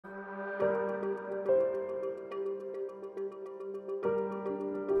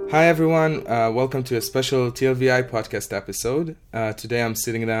Hi everyone, welcome to a special TLVI podcast episode. Today I'm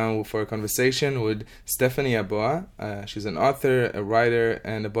sitting down for a conversation with Stephanie Aboa. She's an author, a writer,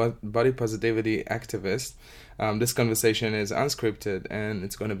 and a body positivity activist. This conversation is unscripted and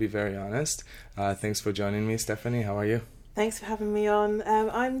it's going to be very honest. Thanks for joining me, Stephanie. How are you? Thanks for having me on.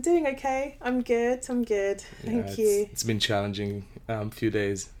 I'm doing okay. I'm good. Thank you. It's been challenging few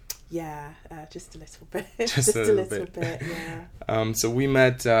days. Yeah, just a little bit. Just a little bit, yeah. So we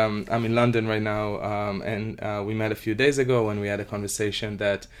met, I'm in London right now, and we met a few days ago when we had a conversation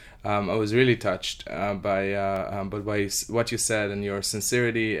that I was really touched by what you said and your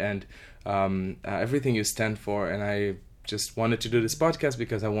sincerity and everything you stand for. And I just wanted to do this podcast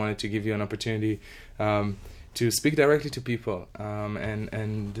because I wanted to give you an opportunity to speak directly to people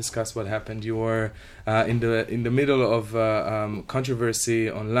and discuss what happened. You were in the middle of controversy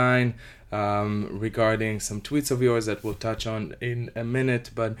online regarding some tweets of yours that we'll touch on in a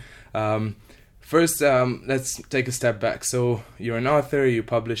minute. But first, let's take a step back. So you're an author. You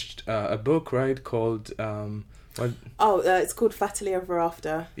published a book, right? Called what? It's called Fattily Ever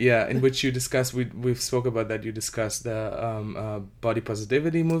After. Yeah, in which you discuss. We've spoke about that. You discussed the body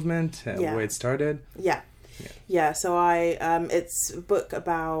positivity movement, where it started. Yeah, so it's a book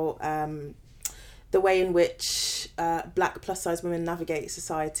about the way in which black plus-size women navigate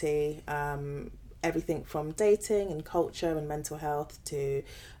society, everything from dating and culture and mental health to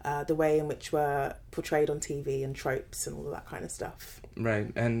the way in which we're portrayed on TV and tropes and all of that kind of stuff.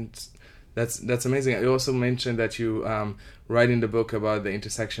 Right, and that's amazing. You also mentioned that you write in the book about the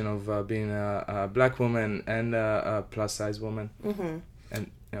intersection of being a black woman and a plus-size woman. Mm-hmm.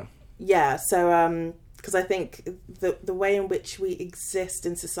 And yeah, so because I think the way in which we exist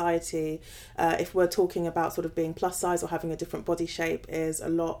in society, if we're talking about sort of being plus size or having a different body shape, is a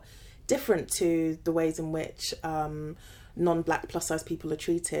lot different to the ways in which non-black plus size people are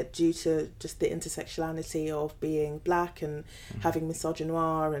treated due to just the intersectionality of being black and having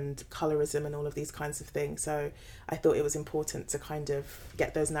misogynoir and colorism and all of these kinds of things. So I thought it was important to kind of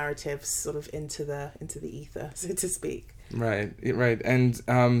get those narratives sort of into the ether, so to speak. Right. And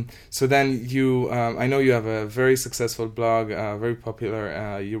so then you, I know you have a very successful blog, very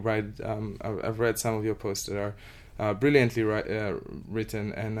popular. You write, I've read some of your posts that are brilliantly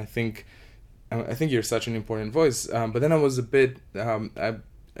written, and I think you're such an important voice. But then I was a bit, I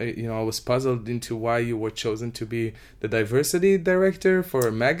was puzzled into why you were chosen to be the diversity director for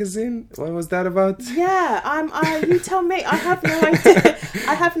a magazine. What was that about? Yeah, you tell me. I have no idea.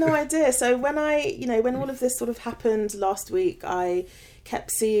 I have no idea. So when when all of this sort of happened last week, I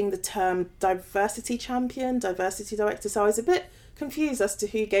kept seeing the term diversity champion, diversity director. So I was a bit confused as to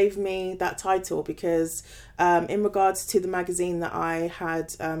who gave me that title because in regards to the magazine that I had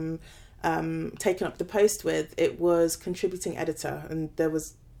taken up the post with, it was contributing editor, and there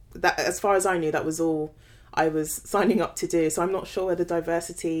was that, as far as I knew, that was all I was signing up to do. So I'm not sure where the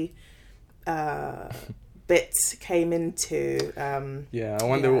diversity bit came into. I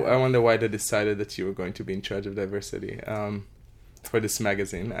wonder why they decided that you were going to be in charge of diversity for this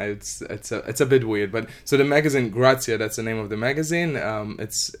magazine. It's a bit weird, but so the magazine Grazia, that's the name of the magazine.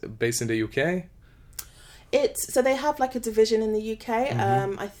 It's based in the UK. So they have like a division in the UK.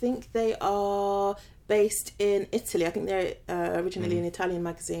 I think they are based in Italy. I think they're originally an Italian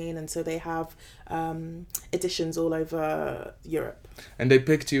magazine, and so they have editions all over Europe. And they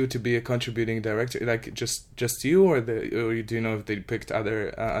picked you to be a contributing director, like just you, or do you know if they picked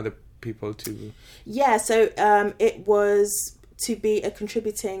other people to? Yeah, so it was to be a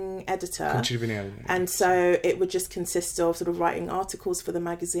contributing editor. And so it would just consist of sort of writing articles for the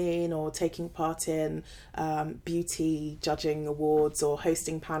magazine or taking part in beauty judging awards or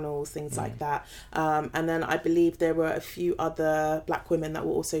hosting panels, things like that. And then I believe there were a few other black women that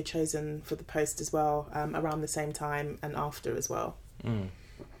were also chosen for the post as well, around the same time and after as well.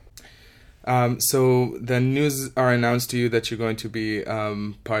 So the news are announced to you that you're going to be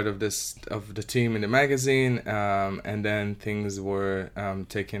part of the team in the magazine, and then things were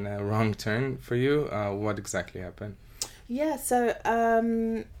taking a wrong turn for you. What exactly happened? Yeah, so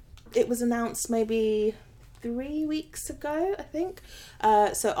it was announced maybe 3 weeks ago, I think.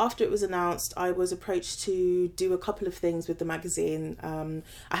 So after it was announced, I was approached to do a couple of things with the magazine. I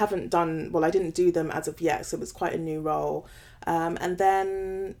didn't do them as of yet, so it was quite a new role. And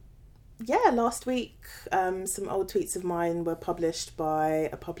then last week, some old tweets of mine were published by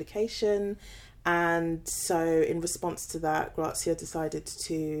a publication, and so in response to that, Grazia decided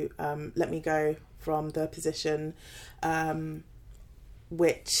to let me go from the position,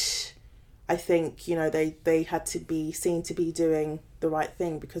 which I think they had to be seen to be doing the right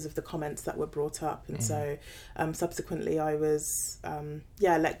thing because of the comments that were brought up. And so subsequently I was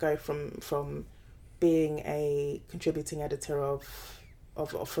let go from being a contributing editor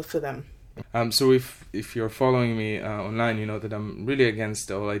for them. So if you're following me online, you know that I'm really against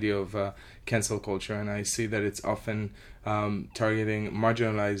the whole idea of cancel culture, and I see that it's often targeting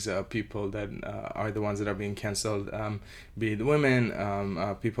marginalized people that are the ones that are being canceled, be it women,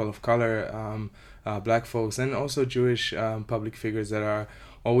 people of color, black folks, and also Jewish public figures that are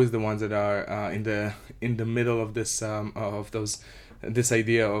always the ones that are in the middle of this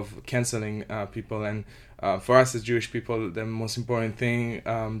idea of canceling people. And for us as Jewish people, the most important thing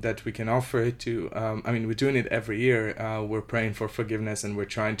that we can offer to, we're doing it every year. We're praying for forgiveness, and we're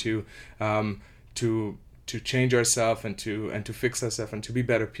trying to change ourselves and to fix ourselves and to be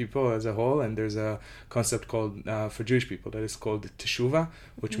better people as a whole. And there's a concept called for Jewish people that is called teshuva,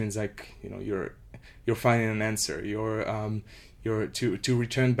 which means you're finding an answer. You're to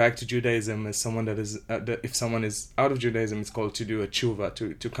return back to Judaism as someone that is if someone is out of Judaism, it's called to do a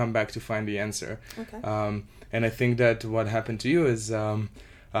tshuva, to come back to find the answer. Okay. And I think that what happened to you is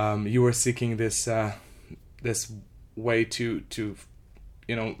you were seeking this way to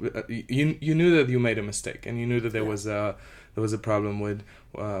you knew that you made a mistake, and you knew that there was a problem with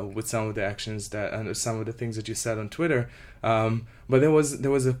some of the actions that and some of the things that you said on Twitter. But there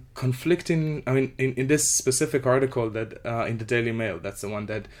was a conflicting. In this specific article that in the Daily Mail, that's the one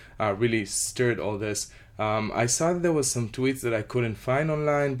that really stirred all this. I saw that there was some tweets that I couldn't find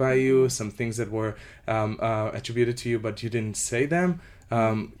online by you, some things that were attributed to you, but you didn't say them.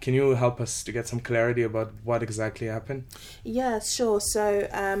 Can you help us to get some clarity about what exactly happened? Yeah, sure. So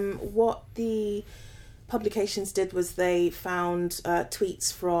what the publications did was they found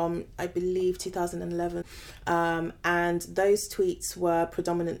tweets from, I believe, 2011, and those tweets were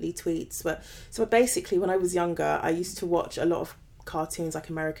predominantly tweets. So basically, when I was younger, I used to watch a lot of cartoons like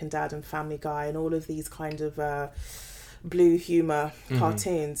American Dad and Family Guy and all of these kind of blue humor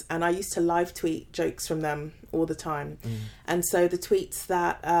cartoons, and I used to live tweet jokes from them all the time. And so the tweets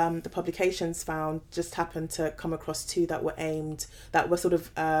that the publications found just happened to come across two that were sort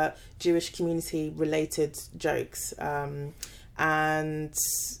of Jewish community related jokes, and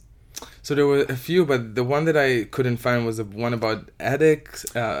so there were a few, but the one that I couldn't find was the one about addicts.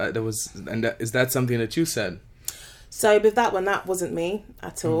 Is that something that you said? So with that one, that wasn't me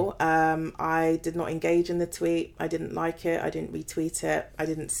at all. I did not engage in the tweet. I didn't like it. I didn't retweet it. I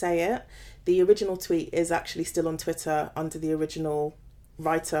didn't say it. The original tweet is actually still on Twitter under the original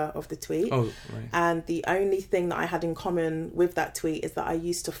writer of the tweet. Oh, right. And the only thing that I had in common with that tweet is that I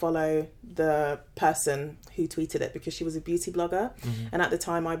used to follow the person who tweeted it because she was a beauty blogger. And at the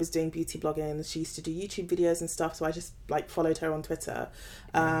time I was doing beauty blogging, and she used to do YouTube videos and stuff. So I just followed her on Twitter.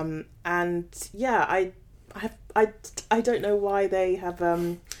 And yeah, I don't know why they have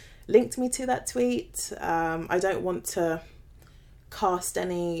linked me to that tweet. I don't want to cast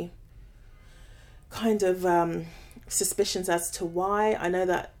any kind of suspicions as to why. I know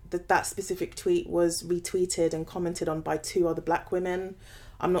that specific tweet was retweeted and commented on by two other black women.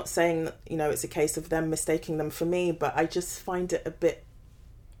 I'm not saying that, it's a case of them mistaking them for me, but I just find it a bit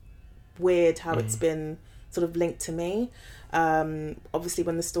weird how it's been sort of linked to me. Obviously,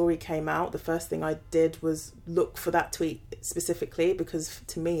 when the story came out, the first thing I did was look for that tweet specifically, because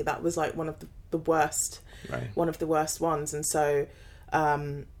to me that was like one of the worst ones. And so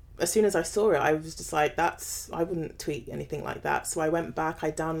as soon as I saw it, I was just like, I wouldn't tweet anything like that. So I went back, I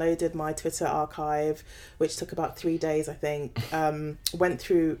downloaded my Twitter archive, which took about 3 days, I think. Went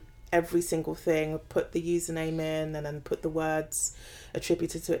through every single thing, put the username in, and then put the words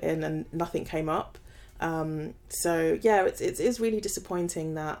attributed to it in, and nothing came up. So yeah, it is really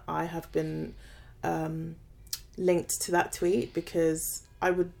disappointing that I have been linked to that tweet, because I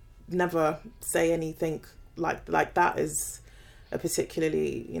would never say anything like that is a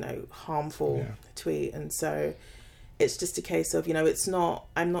particularly harmful tweet. And so it's just a case of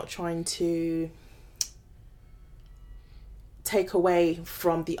I'm not trying to take away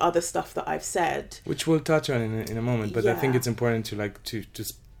from the other stuff that I've said, which we'll touch on in a moment. But I think it's important to make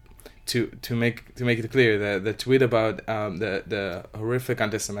it clear that the tweet about the horrific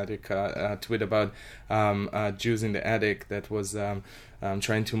anti-Semitic tweet about Jews in the attic that was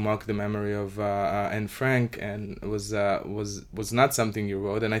trying to mock the memory of Anne Frank, and was not something you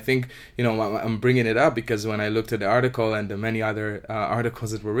wrote. And I think I'm bringing it up because when I looked at the article and the many other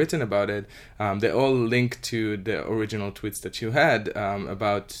articles that were written about it, they all link to the original tweets that you had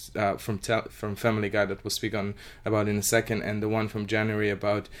about from Family Guy that we'll speak on about in a second, and the one from January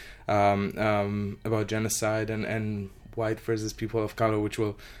about genocide and white versus people of color, which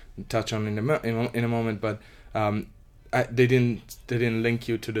we'll touch on in a moment. But they didn't link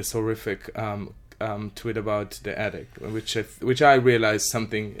you to this horrific tweet about the attic, which I realized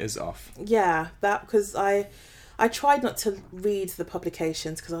something is off. Yeah, that because I tried not to read the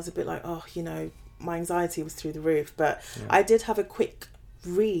publications because I was a bit like, oh, my anxiety was through the roof. But I did have a quick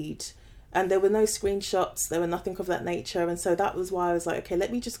read, and there were no screenshots, there were nothing of that nature, and so that was why I was like, okay,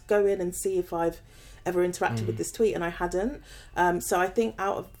 let me just go in and see if I've ever interacted with this tweet, and I hadn't. So I think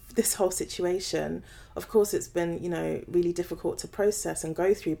out of this whole situation, of course, it's been really difficult to process and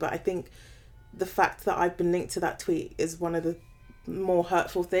go through, but I think the fact that I've been linked to that tweet is one of the more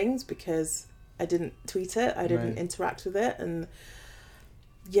hurtful things, because I didn't tweet it, I didn't interact with it, and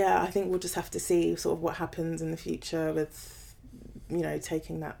I think we'll just have to see sort of what happens in the future with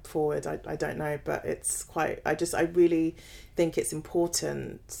taking that forward. I don't know, but it's quite, I really think it's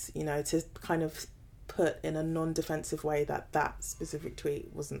important to kind of put in a non-defensive way that specific tweet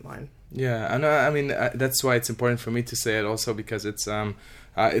wasn't mine. Yeah, and I mean that's why it's important for me to say it also, because it's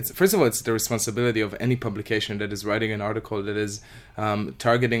first of all, it's the responsibility of any publication that is writing an article that is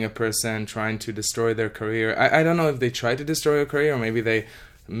targeting a person, trying to destroy their career. I don't know if they try to destroy a career, or maybe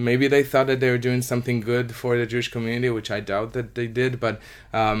they thought that they were doing something good for the Jewish community, which I doubt that they did. But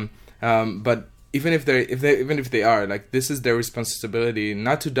even if they are, like, this is their responsibility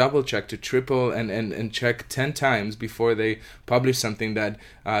not to double check, to triple and check 10 times before they publish something that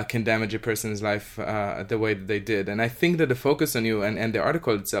can damage a person's life the way that they did. And I think that the focus on you and the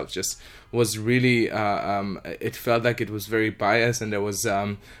article itself just was really it felt like it was very biased, and there was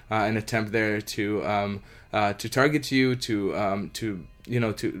an attempt there to target you,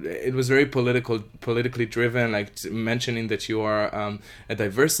 it was very politically driven, like mentioning that you are a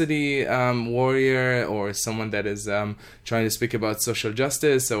diversity warrior, or someone that is trying to speak about social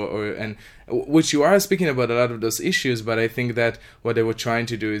justice, and which you are speaking about a lot of those issues. But I think that what they were trying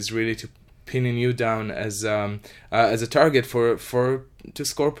to do is really to pinning you down as a target to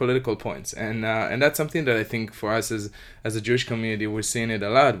score political points, and that's something that I think for us as a Jewish community, we're seeing it a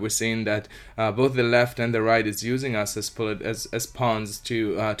lot. We're seeing that both the left and the right is using us as pawns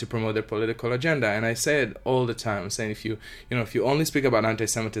to promote their political agenda. And I say it all the time. I'm saying if you only speak about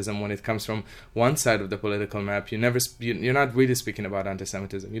anti-Semitism when it comes from one side of the political map, you're not really speaking about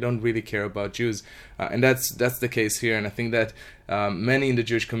anti-Semitism. You don't really care about Jews, and that's the case here. And I think that many in the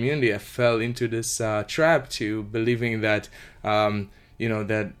Jewish community have fell into this trap to believing that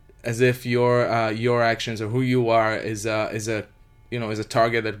that as if your actions or who you are is a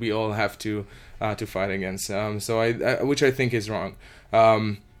target that we all have to fight against. So I which I think is wrong.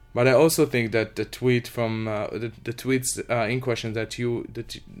 But I also think that the tweet from the tweets in question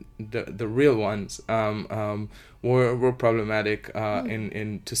the real ones were problematic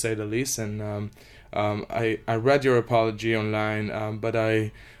in to say the least. And I read your apology online, but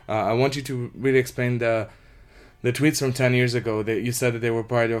I want you to really explain the tweets from 10 years ago. That you said that they were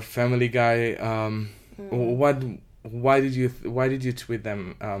part of Family Guy. Why did you tweet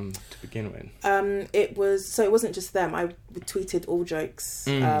them to begin with? It wasn't just them. I tweeted all jokes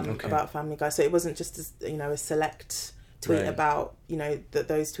about Family Guy. So it wasn't just a select tweet about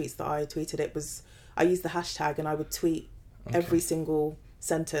those tweets that I tweeted. I used the hashtag, and I would tweet every single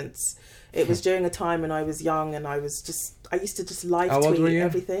sentence. It was during a time when I was young, and I used to just live tweet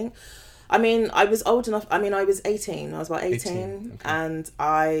everything. I mean, I was old enough. I mean, I was 18. I was about 18. And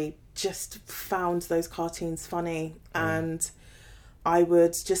I just found those cartoons funny, and I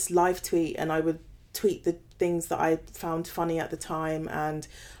would just live tweet, and I would tweet the things that I found funny at the time, and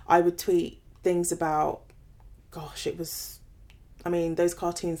I would tweet things about, those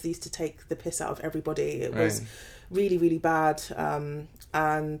cartoons used to take the piss out of everybody. It was really, really bad.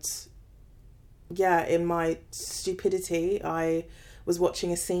 And in my stupidity, I was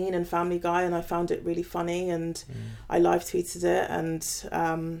watching a scene in Family Guy, and I found it really funny, and I live tweeted it. And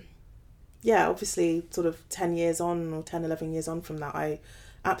obviously sort of 10 years on, or 10, 11 years on from that, I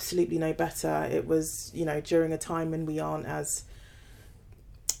absolutely know better. It was, during a time when we aren't as,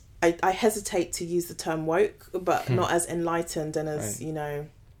 I hesitate to use the term woke, but not as enlightened and as,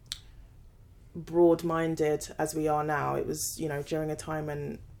 broad-minded as we are now. It was, during a time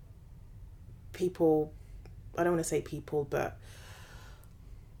when people, I don't want to say people, but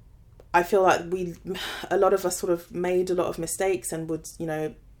I feel like a lot of us sort of made a lot of mistakes and would,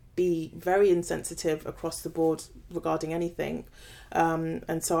 be very insensitive across the board regarding anything.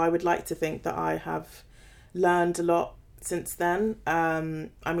 And so I would like to think that I have learned a lot since then.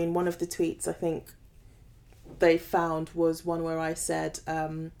 One of the tweets I think they found was one where I said,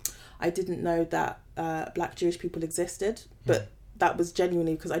 I didn't know that Black Jewish people existed, but that was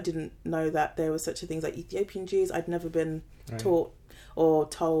genuinely because I didn't know that there was such a thing as like Ethiopian Jews. I'd never been taught or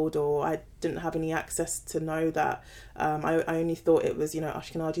told, or I didn't have any access to know that. I only thought it was,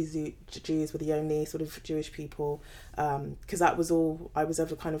 Ashkenazi Jews were the only sort of Jewish people, because that was all I was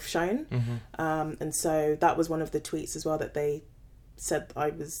ever kind of shown. And so that was one of the tweets as well that they said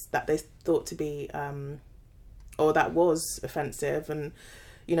that they thought to be, or that was offensive. And,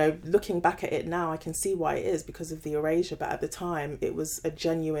 looking back at it now, I can see why it is because of the erasure. But at the time, it was a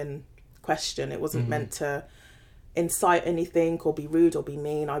genuine question. It wasn't meant to incite anything or be rude or be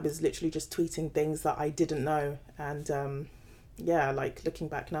mean. I was literally just tweeting things that I didn't know. And looking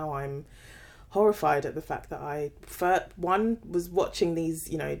back now, I'm horrified at the fact that I was watching these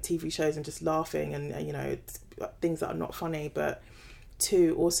TV shows and just laughing and things that are not funny, but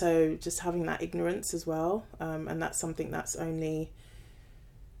two, also just having that ignorance as well, and that's something that's only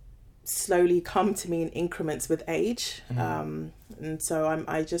slowly come to me in increments with age. And so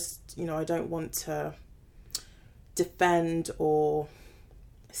I just I don't want to defend or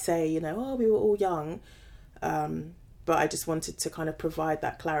say we were all young, but I just wanted to kind of provide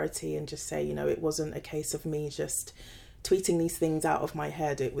that clarity and just say it wasn't a case of me just tweeting these things out of my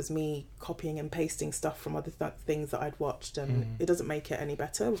head. It was me copying and pasting stuff from other things that I'd watched, and it doesn't make it any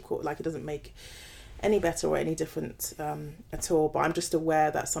better, of course. Like, it doesn't make any better or any different at all, but I'm just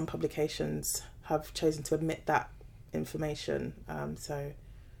aware that some publications have chosen to omit that information, so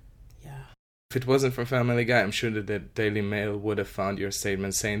yeah. If it wasn't from Family Guy, I'm sure that the Daily Mail would have found your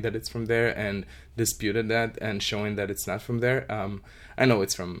statement saying that it's from there and disputed that and showing that it's not from there. I know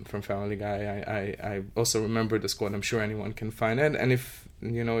it's from Family Guy. I also remember this quote. I'm sure anyone can find it. And if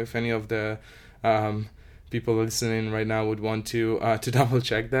any of the people listening right now would want to double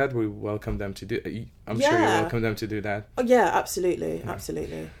check that, we welcome them to do. I'm sure you welcome them to do that. Oh yeah, absolutely,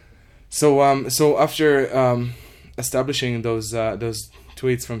 absolutely. So after establishing those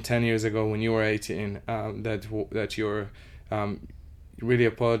tweets from 10 years ago when you were 18, that you're really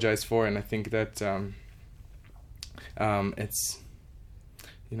apologized for, and I think that it's,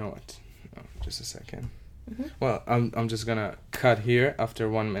 just a second. Well, I'm just gonna cut here after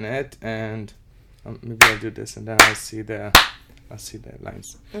 1 minute, and maybe I'll do this, and then I'll see the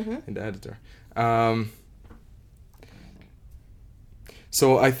lines in the editor.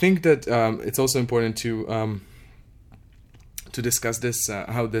 So I think that it's also important to discuss this,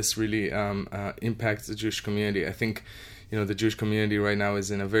 how this really impacts the Jewish community. I think, the Jewish community right now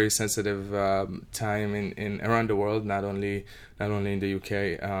is in a very sensitive time in around the world, not only in the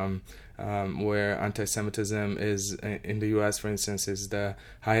UK, where anti-Semitism is in the US, for instance, is the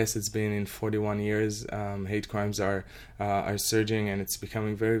highest it's been in 41 years. Hate crimes are surging, and it's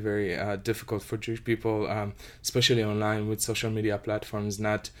becoming very, very difficult for Jewish people, especially online with social media platforms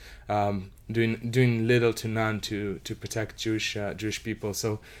not doing little to none to protect Jewish people.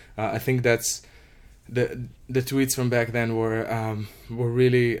 So I think that's the tweets from back then were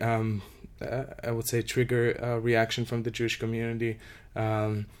really I would say trigger a reaction from the Jewish community,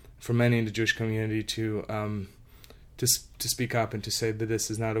 for many in the Jewish community to speak up and to say that this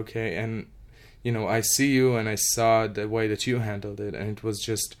is not okay. And I see you and I saw the way that you handled it, and it was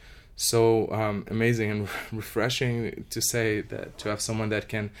just so amazing and refreshing to say that, to have someone that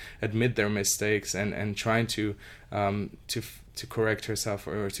can admit their mistakes and trying to correct herself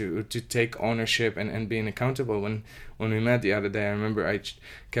or to take ownership and being accountable. When we met the other day, I remember I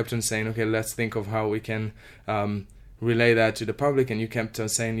kept on saying, okay, let's think of how we can relay that to the public, and you kept on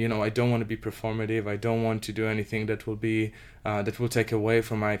saying, I don't want to be performative, I don't want to do anything that will be that will take away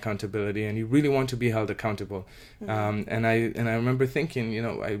from my accountability, and you really want to be held accountable. And I remember thinking,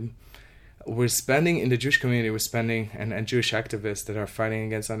 we're spending in the Jewish community, and Jewish activists that are fighting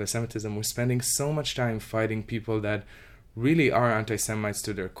against anti-Semitism, we're spending so much time fighting people that really are anti-Semites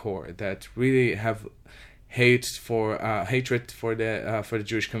to their core, that really have hatred for the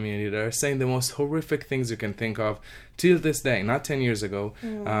Jewish community, that are saying the most horrific things you can think of till this day, not 10 years ago,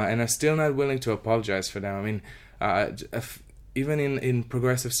 and are still not willing to apologize for them. I mean, even in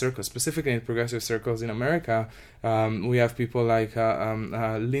progressive circles, specifically in progressive circles in America, we have people like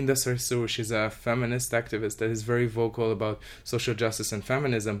Linda Sarsour. She's a feminist activist that is very vocal about social justice and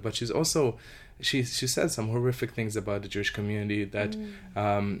feminism, but she's also she said some horrific things about the Jewish community, that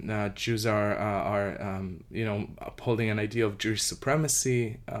Jews are upholding an idea of Jewish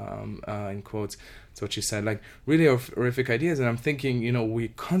supremacy, in quotes. That's what she said, like really horrific ideas. And I'm thinking, we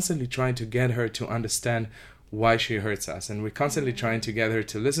constantly trying to get her to understand why she hurts us, and we're constantly trying to get her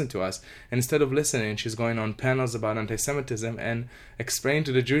to listen to us. And instead of listening, she's going on panels about anti-Semitism and explaining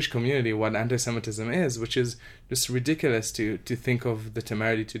to the Jewish community what anti-Semitism is, which is just ridiculous to think of the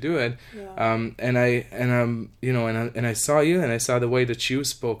temerity to do it. Yeah. And I saw you, and I saw the way that you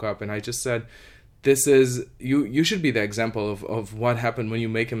spoke up, and I just said, this is you should be the example of what happened when you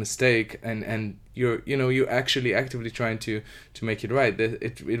make a mistake, and you're actually actively trying to make it right.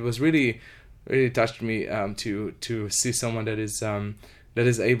 It was really touched me to see someone that is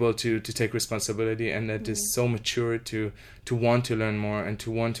able to take responsibility, and that is so mature to want to learn more and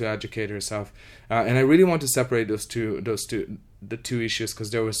to want to educate herself. And I really want to separate the two issues, because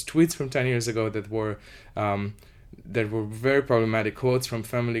there was tweets from 10 years ago that were very problematic, quotes from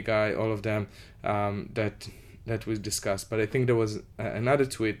Family Guy, all of them, that we discussed. But I think there was another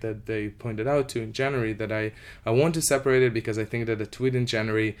tweet that they pointed out to in January that I want to separate it, because I think that the tweet in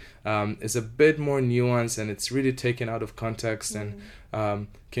January is a bit more nuanced, and it's really taken out of context. And can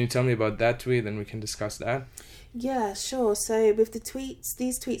you tell me about that tweet, and we can discuss that? Yeah, sure. So with the tweets,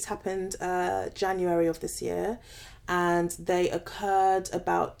 these tweets happened January of this year, and they occurred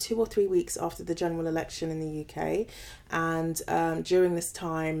about 2 or 3 weeks after the general election in the UK. And during this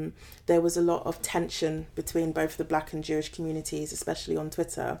time, there was a lot of tension between both the Black and Jewish communities, especially on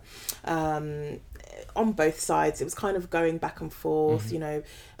Twitter. On both sides, it was kind of going back and forth. A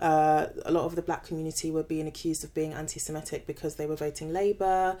lot of the Black community were being accused of being anti-Semitic because they were voting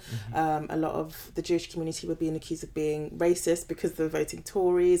Labour. A lot of the Jewish community were being accused of being racist because they were voting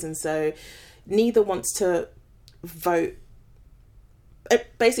Tories. And so neither wants to vote.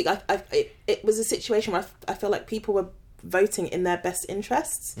 Basically, it was a situation where I feel like people were voting in their best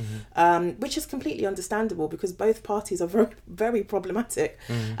interests, which is completely understandable, because both parties are very, very problematic.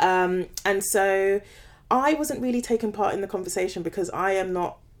 And so I wasn't really taking part in the conversation, because I am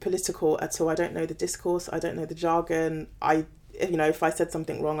not political at all. I don't know the discourse, I don't know the jargon. If I said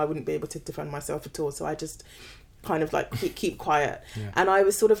something wrong, I wouldn't be able to defend myself at all. So I just kind of like keep quiet. And I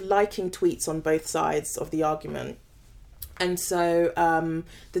was sort of liking tweets on both sides of the argument. And so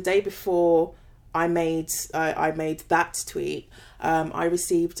the day before I made that tweet, I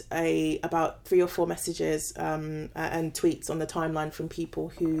received about 3 or 4 messages and tweets on the timeline from people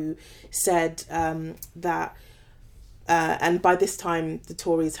who said that, and by this time the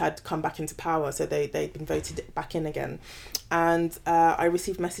Tories had come back into power, so they'd been voted back in again. And I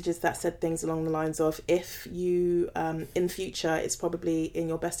received messages that said things along the lines of, if you, in future, it's probably in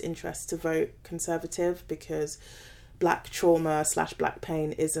your best interest to vote Conservative, because Black trauma / Black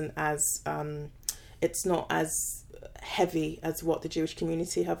pain isn't as, it's not as heavy as what the Jewish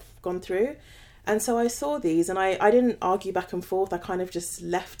community have gone through. And so I saw these, and I didn't argue back and forth. I kind of just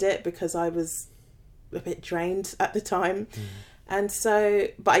left it, because I was a bit drained at the time. And so,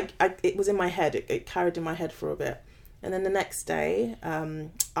 but it was in my head. It carried in my head for a bit. And then the next day,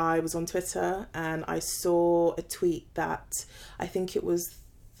 I was on Twitter, and I saw a tweet that I think it was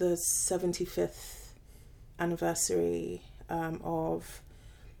the 75th anniversary of,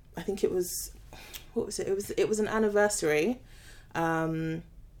 I think it was, what was it? It was an anniversary, and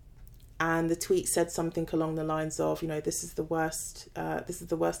the tweet said something along the lines of, this is the worst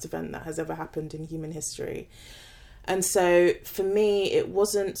event that has ever happened in human history. And so for me, it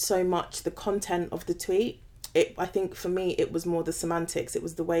wasn't so much the content of the tweet. I think for me, it was more the semantics. It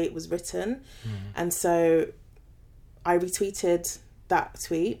was the way it was written. And so I retweeted that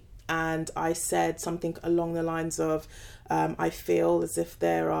tweet, and I said something along the lines of, I feel as if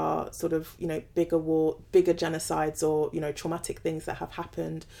there are sort of, bigger genocides or, traumatic things that have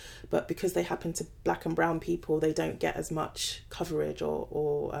happened, but because they happen to Black and brown people, they don't get as much coverage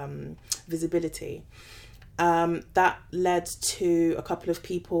or visibility. That led to a couple of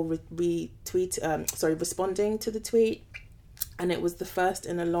people responding to the tweet. And it was the first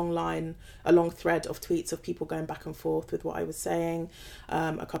in a long thread of tweets of people going back and forth with what I was saying.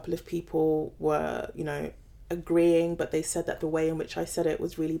 A couple of people were, agreeing, but they said that the way in which I said it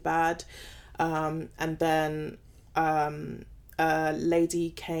was really bad. And then a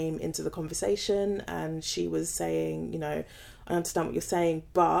lady came into the conversation, and she was saying, I understand what you're saying,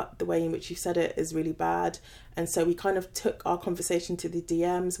 but the way in which you said it is really bad. And so we kind of took our conversation to the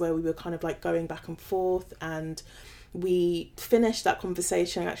DMs, where we were kind of like going back and forth, and we finished that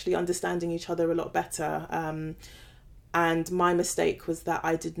conversation actually understanding each other a lot better. And my mistake was that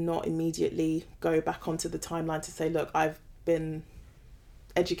I did not immediately go back onto the timeline to say, look, I've been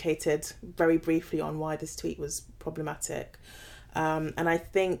educated very briefly on why this tweet was problematic. And I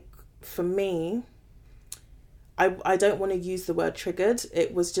think for me, I don't want to use the word triggered.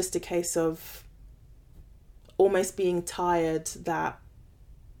 It was just a case of almost being tired that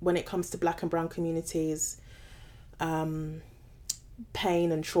when it comes to Black and brown communities,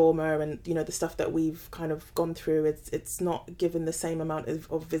 pain and trauma and, you know, the stuff that we've kind of gone through, it's not given the same amount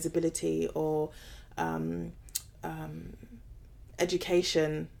of visibility or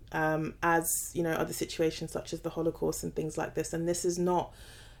education as, you know, other situations such as the Holocaust and things like this. And this is not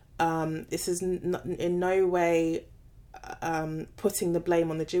in no way putting the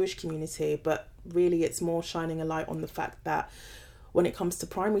blame on the Jewish community, but really it's more shining a light on the fact that when it comes to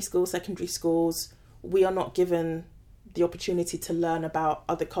primary schools, secondary schools, we are not given the opportunity to learn about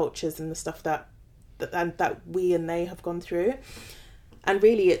other cultures and the stuff that we and they have gone through. And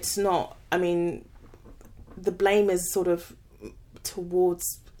really it's not, I mean, the blame is sort of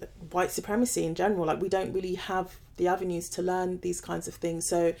towards white supremacy in general. Like, we don't really have the avenues to learn these kinds of things.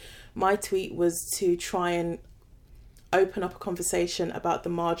 So my tweet was to try and open up a conversation about the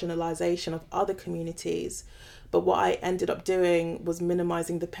marginalization of other communities. But what I ended up doing was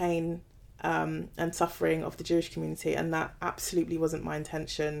minimizing the pain and suffering of the Jewish community, and that absolutely wasn't my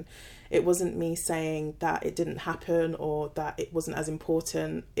intention. It wasn't me saying that it didn't happen or that it wasn't as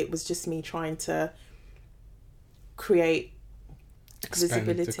important. It was just me trying to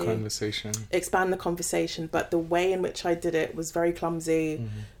visibility, expand the conversation. But the way in which I did it was very clumsy. Mm-hmm.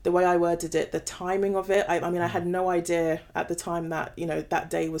 The way I worded it, the timing of it, I mean, I had no idea at the time that, you know,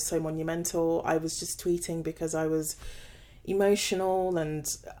 that day was so monumental. I was just tweeting because I was emotional,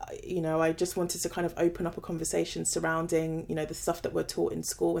 and, you know, I just wanted to kind of open up a conversation surrounding, you know, the stuff that we're taught in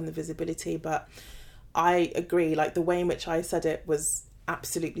school and the visibility. But I agree, like, the way in which I said it was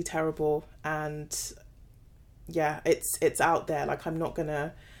absolutely terrible. And yeah, it's out there. Like, I'm not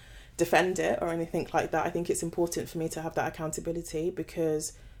gonna defend it or anything like that. I think it's important for me to have that accountability,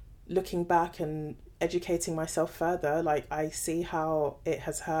 because looking back and educating myself further, like, I see how it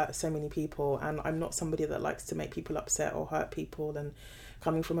has hurt so many people, and I'm not somebody that likes to make people upset or hurt people. And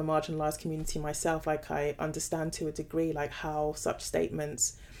coming from a marginalized community myself, like, I understand to a degree, like, how such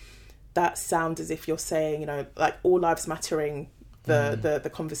statements that sound as if you're saying, you know, like, all lives mattering,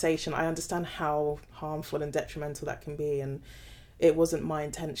 the conversation. I understand how harmful and detrimental that can be, and it wasn't my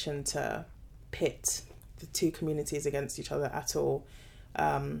intention to pit the two communities against each other at all.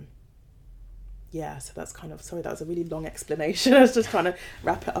 Yeah, so that's kind of, sorry, that was a really long explanation. I was just trying to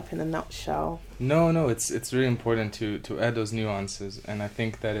wrap it up in a nutshell. No, it's really important to add those nuances, and I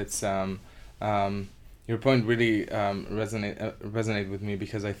think that it's your point really resonate with me,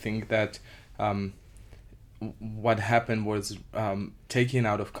 because I think that what happened was taken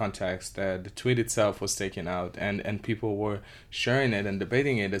out of context. The tweet itself was taken out, and people were sharing it and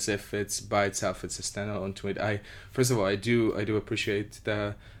debating it as if it's by itself, it's a standalone tweet. First of all, I do appreciate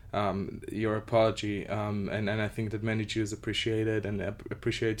your apology, and I think that many Jews appreciate it and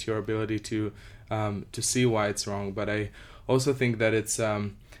appreciate your ability to see why it's wrong. But I also think that it's I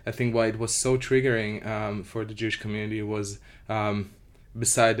think why it was so triggering for the Jewish community was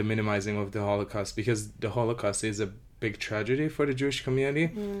beside the minimizing of the Holocaust, because the Holocaust is a big tragedy for the Jewish community,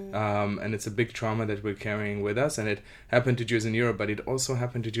 and it's a big trauma that we're carrying with us. And it happened to Jews in Europe, but it also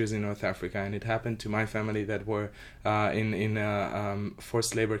happened to Jews in North Africa, and it happened to my family that were in a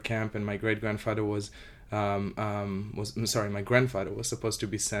forced labor camp. And my great-grandfather my grandfather was supposed to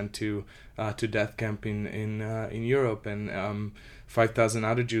be sent to death camp in Europe, and 5,000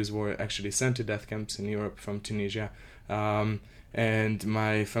 other Jews were actually sent to death camps in Europe from Tunisia. And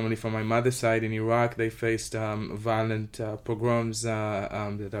my family from my mother's side in Iraq, they faced violent pogroms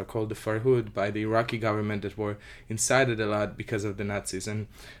that are called the Farhud by the Iraqi government, that were incited a lot because of the Nazis. And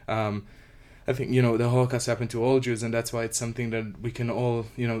I think, you know, the Holocaust happened to all Jews, and that's why it's something that we can all,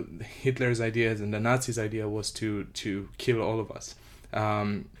 you know, Hitler's ideas and the Nazis' idea was to kill all of us.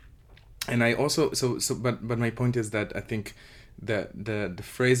 And I also, but my point is that I think the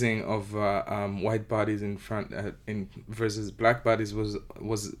phrasing of white bodies in front in versus black bodies was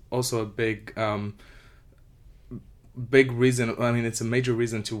also a big reason. I mean, it's a major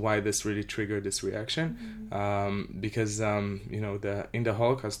reason to why this really triggered this reaction, because you know, in the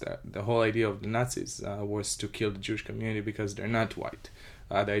Holocaust, the whole idea of the Nazis was to kill the Jewish community because they're not white.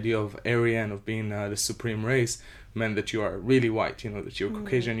 The idea of Aryan, of being the supreme race, meant that you are really white, you know, that you're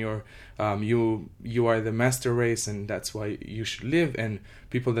Caucasian, you are the master race, and that's why you should live. And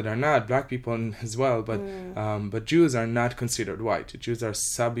people that are not, black people as well, but Jews are not considered white. Jews are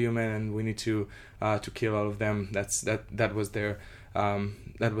subhuman, and we need to kill all of them. That was their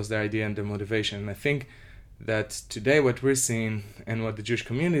idea and their motivation. And I think that today what we're seeing and what the Jewish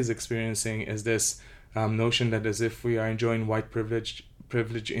community is experiencing is this notion that as if we are enjoying white privilege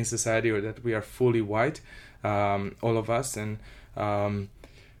in society, or that we are fully white, all of us. And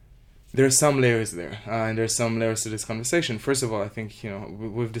there's some layers there, and there's some layers to this conversation. First of all, I think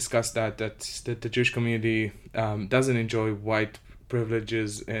we've discussed that the Jewish community doesn't enjoy white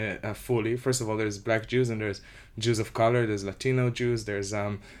privileges fully. First of all, there's Black Jews and there's Jews of color. There's Latino Jews. There's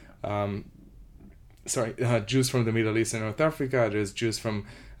Jews from the Middle East and North Africa. There's Jews from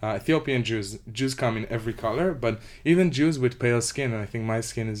Ethiopian Jews. Jews come in every color, but even Jews with pale skin, and I think my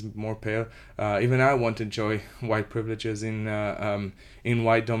skin is more pale, even I won't enjoy white privileges in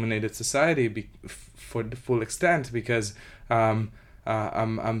white-dominated society for the full extent, because I'm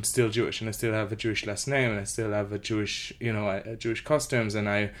still Jewish, and I still have a Jewish last name, and I still have a Jewish, Jewish costumes, and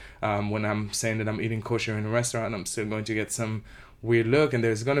I when I'm saying that I'm eating kosher in a restaurant, I'm still going to get some weird look, and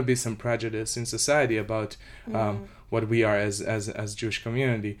there's going to be some prejudice in society about what we are as Jewish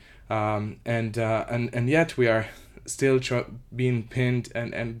community, and yet we are still being pinned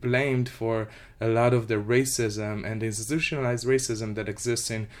and blamed for a lot of the racism and the institutionalized racism that exists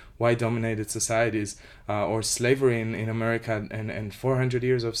in white-dominated societies, or slavery in America, and 400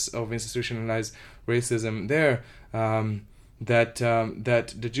 years of institutionalized racism there, that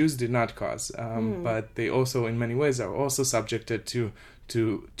the Jews did not cause, but they also, in many ways, are also subjected to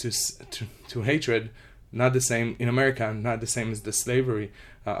hatred. Not the same in America, not the same as the slavery,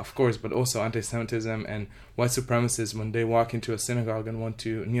 of course, but also anti-Semitism and white supremacists. When they walk into a synagogue and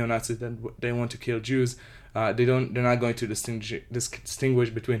neo-Nazis, that they want to kill Jews, they're not going to distinguish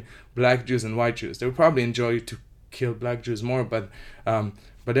between Black Jews and white Jews. They would probably enjoy to kill Black Jews more, but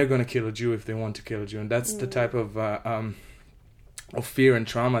they're going to kill a Jew if they want to kill a Jew, and that's the type of fear and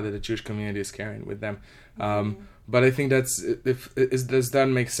trauma that the Jewish community is carrying with them. But I think does that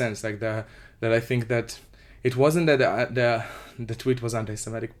make sense? That I think that it wasn't that the tweet was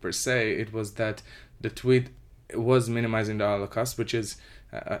anti-Semitic per se. It was that the tweet was minimizing the Holocaust, which is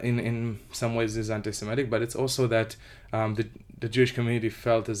in some ways is anti-Semitic, but it's also that the Jewish community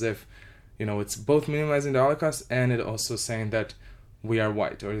felt as if it's both minimizing the Holocaust and it also saying that we are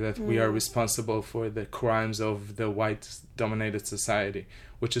white, or that we are responsible for the crimes of the white-dominated society,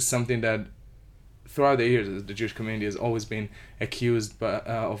 which is something that throughout the years the Jewish community has always been accused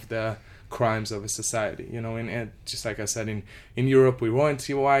of the crimes of a society. And just like I said, in Europe we weren't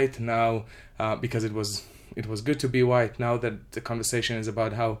white. Now, because it was good to be white, now that the conversation is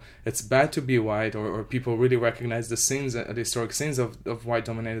about how it's bad to be white, or people really recognize the historic sins of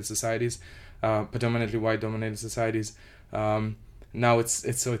white-dominated societies, predominantly white-dominated societies. Now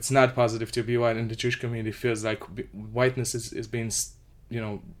it's not positive to be white, and the Jewish community feels like whiteness is being,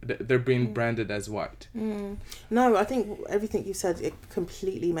 they're being branded as white. No, I think everything you said, it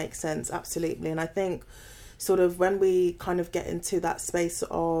completely makes sense, absolutely. And I think sort of when we kind of get into that space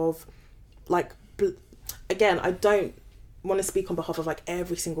of again, I don't want to speak on behalf of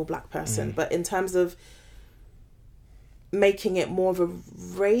every single Black person, but in terms of making it more of a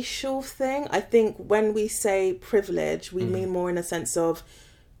racial thing, I think when we say privilege, we mean more in a sense of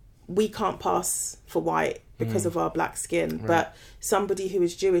we can't pass for white because of our Black skin, right. But somebody who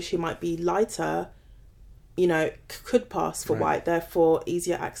is Jewish, who might be lighter, could pass for white, therefore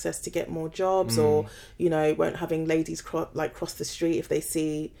easier access to get more jobs, or won't having ladies cross the street if they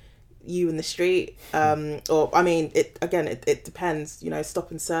see you in the street, or I mean, it depends.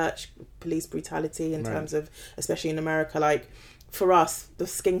 Stop and search, police brutality in terms of, especially in America, for us, the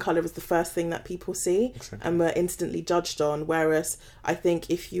skin color is the first thing that people see, and we're instantly judged on. Whereas I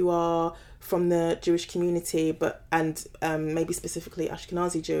think if you are from the Jewish community, and maybe specifically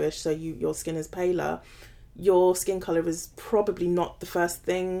Ashkenazi Jewish, so your skin is paler, your skin color is probably not the first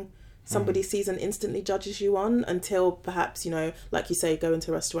thing somebody sees and instantly judges you on, until perhaps, like you say, go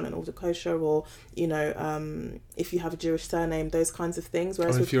into a restaurant and order kosher, or, if you have a Jewish surname, those kinds of things.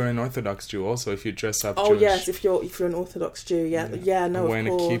 Whereas or if you're an Orthodox Jew, also, if you dress up Jewish. Oh, yes, if you're an Orthodox Jew, no, wearing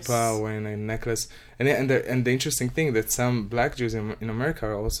of course. a kippah, or wearing a necklace. And the interesting thing that some Black Jews in America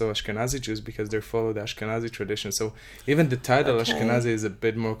are also Ashkenazi Jews, because they follow the Ashkenazi tradition. So even the title Ashkenazi is a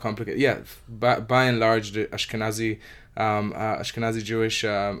bit more complicated. Yeah, by and large, the Ashkenazi Jewish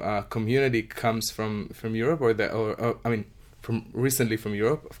community comes from Europe, from recently from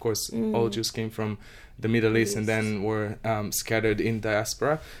Europe. Of course, all Jews came from the Middle East and then were scattered in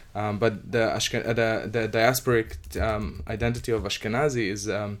diaspora. But the diasporic identity of Ashkenazi is,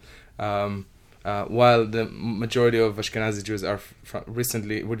 while the majority of Ashkenazi Jews are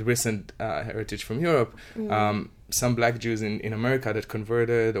with recent heritage from Europe, some Black Jews in America that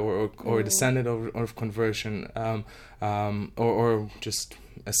converted or descended of conversion, or just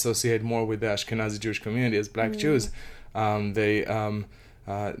associate more with the Ashkenazi Jewish community as Black Jews, they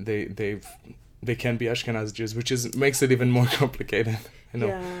can be Ashkenazi Jews, which makes it even more complicated.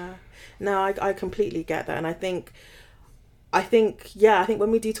 Yeah, no, I completely get that, and I think I think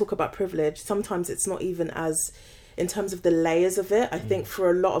when we do talk about privilege, sometimes it's not even as in terms of the layers of it. I think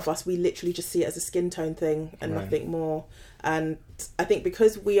for a lot of us, we literally just see it as a skin tone thing and nothing more. And I think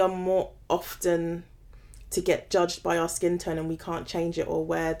because we are more often to get judged by our skin tone and we can't change it or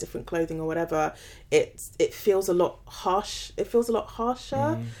wear different clothing or whatever, it feels a lot harsh. It feels a lot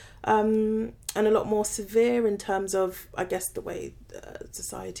harsher, and a lot more severe in terms of, I guess, the way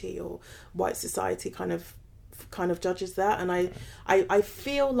society or white society kind of judges that. And I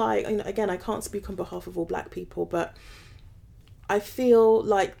feel like, again, I can't speak on behalf of all black people, but I feel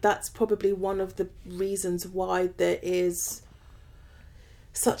like that's probably one of the reasons why there is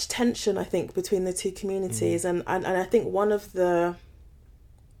such tension, I think, between the two communities. And I think one of the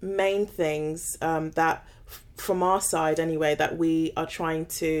main things that from our side anyway that we are trying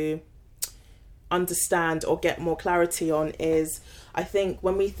to understand or get more clarity on is, I think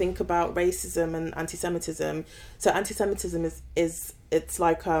when we think about racism and anti-Semitism, so anti-Semitism is it's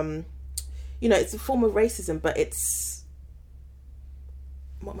like it's a form of racism, but it's,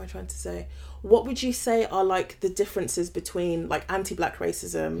 what am I trying to say? What would you say are like the differences between like anti-black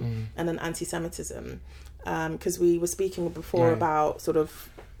racism and then anti-Semitism? Because we were speaking before about sort of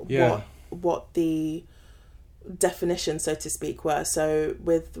what the definition, so to speak, were. So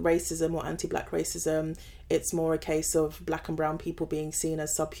with racism or anti-black racism, it's more a case of black and brown people being seen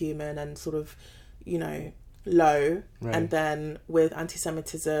as subhuman and sort of, low. Right. And then with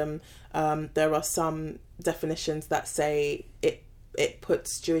anti-Semitism, there are some definitions that say it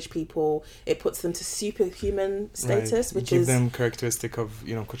puts Jewish people, it puts them to superhuman status, which give them characteristic of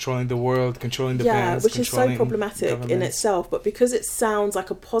controlling the world, controlling the bands, which is so problematic in itself. But because it sounds like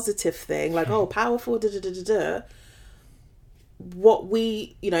a positive thing, like powerful, what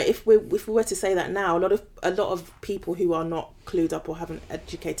we if we were to say that now, a lot of people who are not clued up or haven't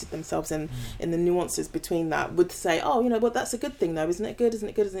educated themselves in the nuances between that would say, well, that's a good thing though, isn't it good,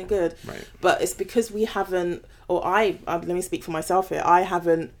 right. But it's because we haven't, or let me speak for myself here, I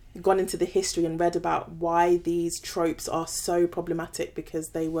haven't gone into the history and read about why these tropes are so problematic, because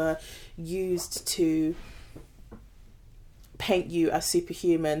they were used to paint you as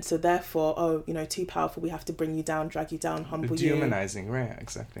superhuman, so therefore too powerful, we have to bring you down, drag you down, humble you. Dehumanizing, right?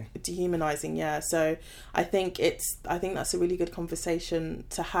 Exactly. Dehumanizing, yeah. So I think that's a really good conversation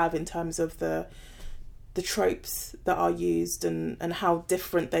to have in terms of the tropes that are used and how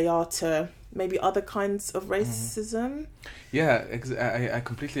different they are to maybe other kinds of racism. Yeah, I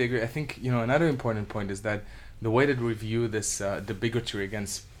completely agree. I think another important point is that the way that we view this the bigotry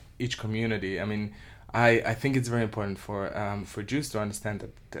against each community, I mean, I think it's very important for Jews to understand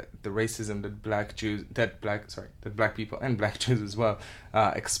that the racism that black people and black Jews as well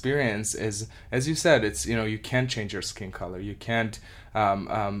experience is, as you said, it's you can't change your skin color, you can't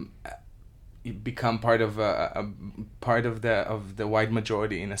become part of the white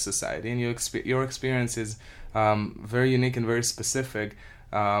majority in a society, and your experience is very unique and very specific.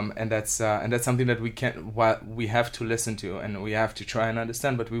 And that's something that we have to listen to and we have to try and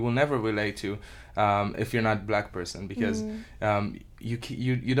understand, but we will never relate to if you're not a black person, because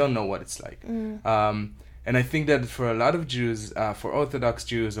you don't know what it's like. And I think that for a lot of Jews, for Orthodox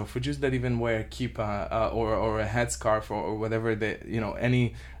Jews, or for Jews that even wear kippah or a headscarf or whatever,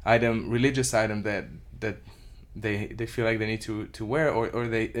 any religious item that they feel like they need to wear, or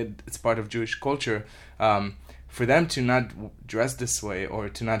it's part of Jewish culture. For them to not dress this way or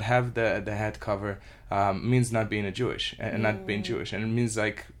to not have the head cover means not being Jewish and not being Jewish, and it means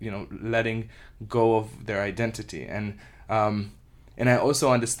letting go of their identity. And I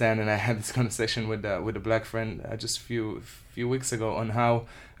also understand, and I had this conversation with a black friend just a few weeks ago on how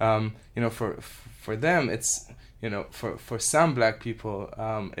for them it's for some black people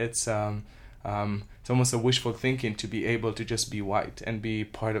it's almost a wishful thinking to be able to just be white and be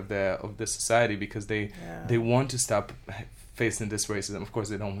part of the society, because they want to stop facing this racism. Of course,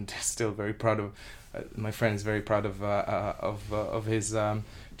 they don't. They're still very proud of. My friend is very proud of his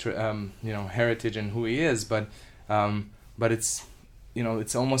heritage and who he is, but it's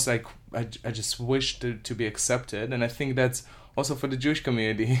it's almost like I just wish to be accepted, and I think that's also for the Jewish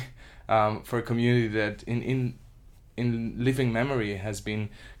community, for a community that in living memory has been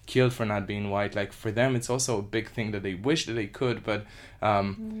killed for not being white. Like for them, it's also a big thing that they wish that they could, but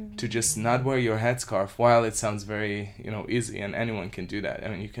to just not wear your headscarf, while it sounds very easy and anyone can do that. I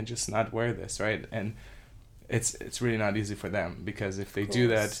mean, you can just not wear this, right? And it's really not easy for them, because if they do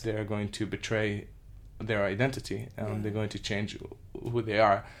that, they're going to betray their identity. They're going to change who they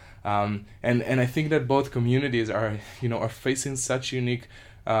are. And I think that both communities are facing such unique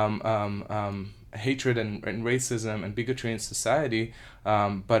hatred and racism and bigotry in society,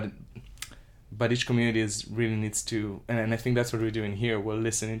 but but each community really needs to, and I think that's what we're doing here. We're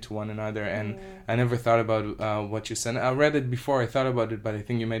listening to one another, and I never thought about what you said. I read it before, I thought about it, but I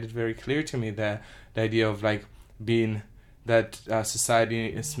think you made it very clear to me that the idea of like being that society,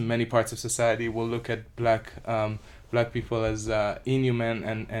 is many parts of society will look at black people as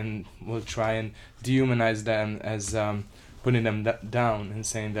inhuman, and will try and dehumanize them as putting them down and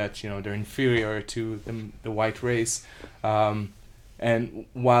saying that, you know, they're inferior to the white race. And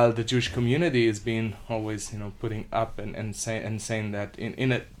while the Jewish community is being always, you know, putting up and saying that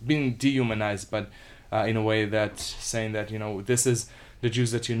being dehumanized, but in a way that's saying that, you know, this is the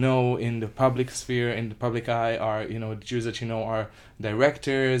Jews that you know in the public sphere, in the public eye, are, you know, the Jews that you know are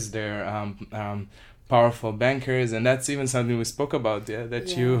directors, they're powerful bankers, and that's even something we spoke about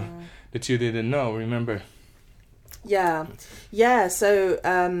that you didn't know. Remember? Yeah.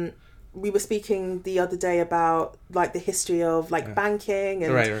 So we were speaking the other day about like the history of like banking,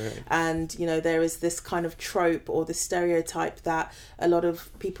 and right. And you know, there is this kind of trope or the stereotype that a lot of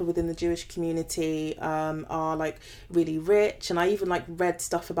people within the Jewish community are like really rich, and I even like read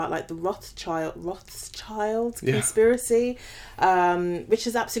stuff about like the Rothschild conspiracy, which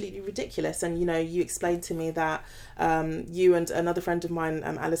is absolutely ridiculous. And you know, you explained to me that you and another friend of mine,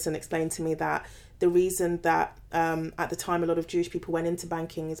 Alison, explained to me that the reason that at the time a lot of Jewish people went into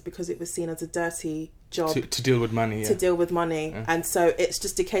banking is because it was seen as a dirty job to deal with money. And so it's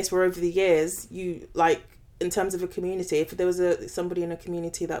just a case where over the years, you like, in terms of a community, if there was somebody in a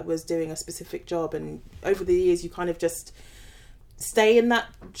community that was doing a specific job, and over the years you kind of just stay in that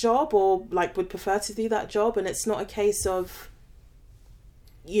job, or like would prefer to do that job. And it's not a case of,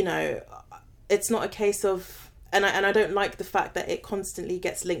 you know, and I don't like the fact that it constantly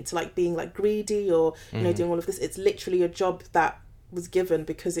gets linked to like being like greedy or, you know, doing all of this. It's literally a job that was given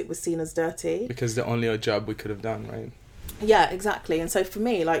because it was seen as dirty. Because the only job we could have done, right? Yeah, exactly. And so for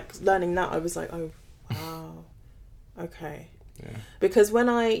me, like learning that, I was like, oh, wow, okay. Yeah. Because when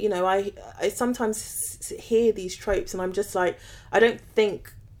I sometimes hear these tropes and I'm just like, I don't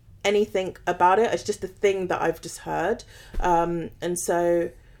think anything about it. It's just a thing that I've just heard. And so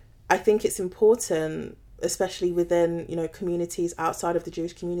I think it's important, especially within, you know, communities outside of the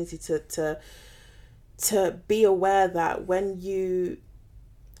Jewish community, to be aware that when you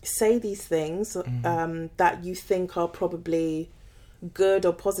say these things that you think are probably good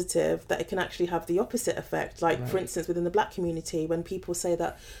or positive, that it can actually have the opposite effect. Like, for instance, within the black community, when people say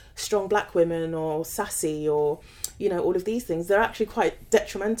that strong black women or sassy or, you know, all of these things, they're actually quite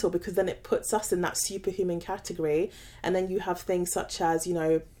detrimental, because then it puts us in that superhuman category. And then you have things such as, you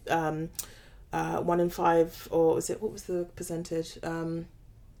know, 1 in 5, or was it, what was the percentage?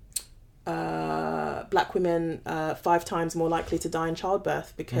 Black women 5 times more likely to die in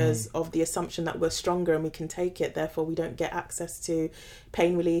childbirth because of the assumption that we're stronger and we can take it, therefore we don't get access to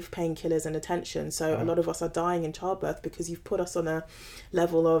pain relief, painkillers and attention. So a lot of us are dying in childbirth because you've put us on a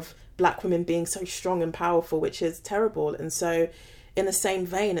level of black women being so strong and powerful, which is terrible. And so in the same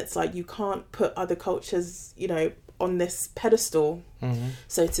vein, it's like you can't put other cultures, you know, on this pedestal,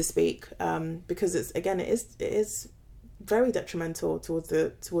 so to speak, because it is very detrimental towards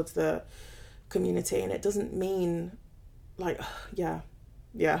the community, and it doesn't mean like no,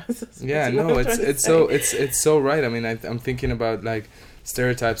 it's so right. I mean, I'm thinking about like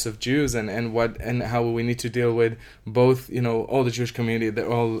stereotypes of Jews and how we need to deal with both, you know, all the Jewish community.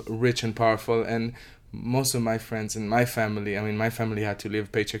 They're all rich and powerful, and most of my friends and my family, I mean, my family had to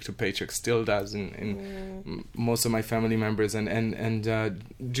live paycheck to paycheck, still does in most of my family members, and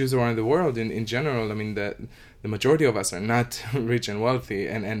Jews around the world in general. I mean, the majority of us are not rich and wealthy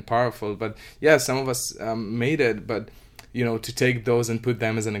and powerful, but yeah, some of us made it. But, you know, to take those and put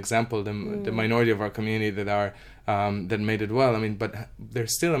them as an example, the minority of our community that made it well, I mean, but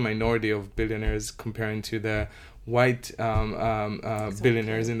there's still a minority of billionaires comparing to the white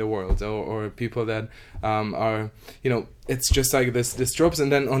billionaires in the world, or people that are, you know, it's just like this tropes.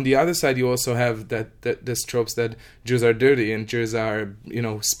 And then on the other side, you also have this tropes that Jews are dirty and Jews are, you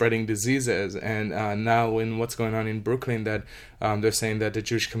know, spreading diseases. And now in what's going on in Brooklyn, that they're saying that the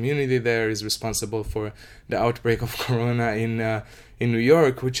Jewish community there is responsible for the outbreak of corona in New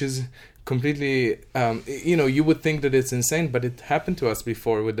York, which is completely, you know, you would think that it's insane, but it happened to us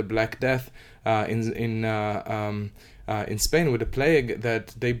before with the Black Death in Spain with the plague, that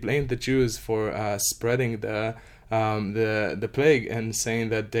they blamed the Jews for spreading the plague, and saying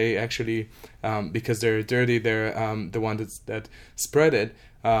that they actually, because they're dirty, they're the one that spread it.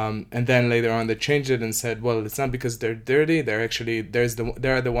 And then later on they changed it and said, well, it's not because they're dirty, they're actually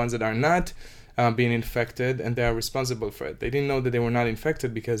there are the ones that are not. being infected, and they are responsible for it. They didn't know that they were not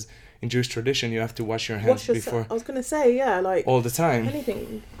infected because in Jewish tradition you have to wash your hands before. I was going to say, like all the time.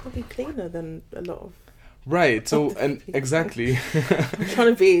 Anything probably cleaner than a lot of. Right. So and exactly. I'm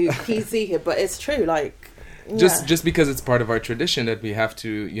trying to be PC here, but it's true. Like. Just because it's part of our tradition that we have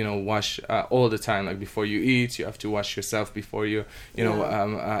to wash all the time, like before you eat you have to wash yourself before you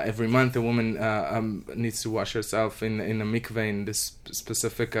every month a woman needs to wash herself in a mikveh in this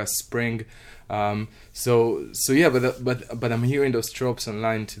specific spring, so yeah, but I'm hearing those tropes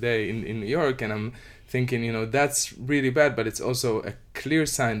online today in New York, and I'm thinking that's really bad, but it's also a clear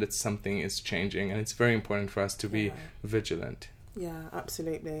sign that something is changing, and it's very important for us to be vigilant. Yeah,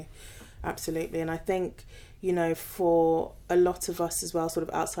 absolutely, and I think for a lot of us as well, sort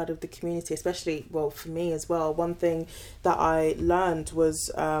of outside of the community, especially, well, for me as well, one thing that I learned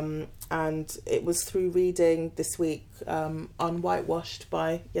was, and it was through reading this week, Unwhitewashed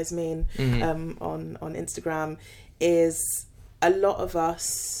by Yasmin, on Instagram, is a lot of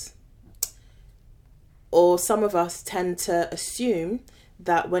us, or some of us, tend to assume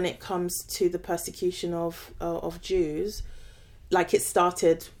that when it comes to the persecution of Jews, like it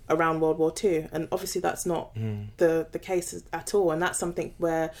started around World War II, and obviously that's not the case at all. And that's something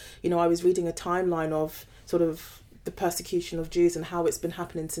where I was reading a timeline of sort of the persecution of Jews and how it's been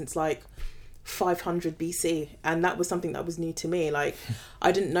happening since like 500 BC, and that was something that was new to me. Like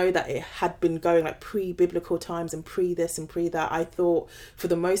I didn't know that it had been going like pre-biblical times and pre this and pre that. I thought for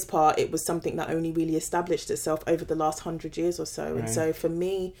the most part it was something that only really established itself over the last 100 years or so. Right. And so for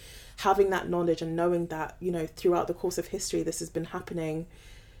me, having that knowledge and knowing that throughout the course of history this has been happening,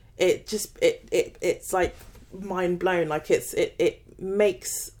 it's like mind blown. Like it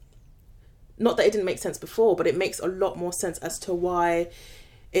makes, not that it didn't make sense before, but it makes a lot more sense as to why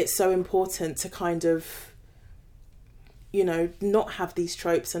it's so important to kind of not have these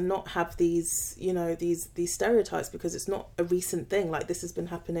tropes and not have these these stereotypes, because it's not a recent thing. Like this has been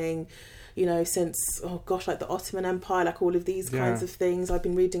happening since like the Ottoman Empire, like all of these kinds of things I've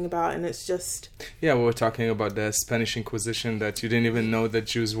been reading about, and it's just we were talking about the Spanish Inquisition, that you didn't even know that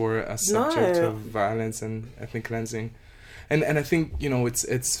Jews were a subject of violence and ethnic cleansing, and I think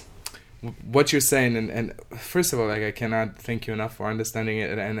it's what you're saying, and first of all, like I cannot thank you enough for understanding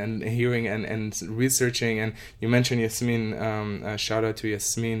it and hearing and researching. And you mentioned Yasmin, shout out to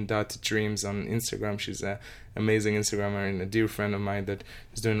Yasmin.dreams on Instagram. She's an amazing Instagrammer and a dear friend of mine that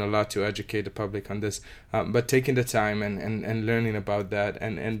is doing a lot to educate the public on this, but taking the time and learning about that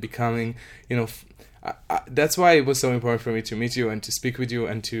and becoming that's why it was so important for me to meet you and to speak with you,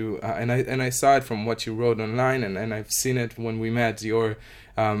 and to and I saw it from what you wrote online, and I've seen it when we met.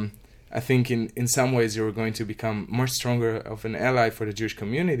 I think in some ways you're going to become more stronger of an ally for the Jewish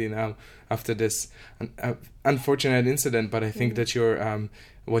community now after this unfortunate incident. But I think that you're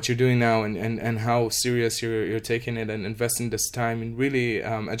what you're doing now and how serious you're taking it and investing this time in really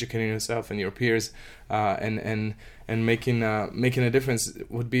educating yourself and your peers and making a difference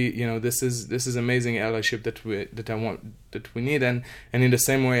would be this is amazing allyship that we need, and in the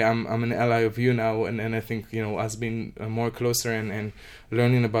same way I'm an ally of you now, and I think us being more closer and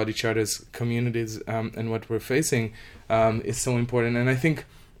learning about each other's communities and what we're facing is so important. And I think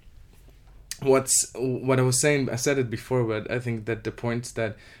what I was saying, I said it before, but I think that the point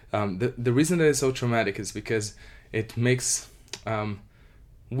that the reason that it's so traumatic is because it makes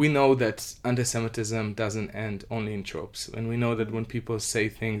we know that anti-Semitism doesn't end only in tropes, and we know that when people say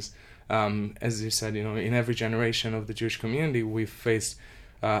things, as you said, in every generation of the Jewish community, we've faced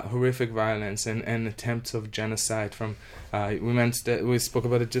horrific violence and attempts of genocide from we spoke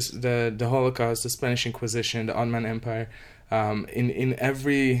about it, just the Holocaust, the Spanish Inquisition, the Ottoman Empire. In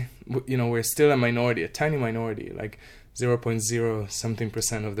every, we're still a minority, a tiny minority, like 0.0 something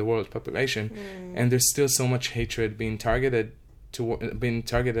 % of the world population, and there's still so much hatred being targeted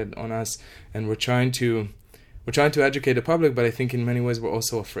on us, and we're trying to educate the public, but I think in many ways we're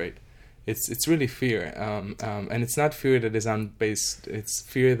also afraid. It's really fear, and it's not fear that is unbased. It's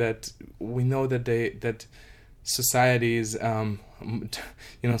fear that we know that societies,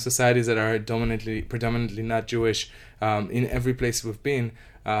 societies that are predominantly not Jewish, in every place we've been,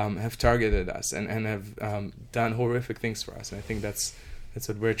 have targeted us and have done horrific things for us. And I think that's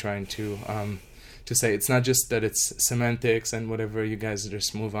what we're trying to say. It's not just that it's semantics and whatever, you guys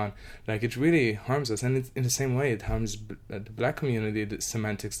just move on. Like, it really harms us, and in the same way it harms the black community. The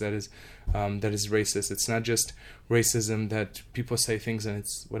semantics that is racist. It's not just racism that people say things and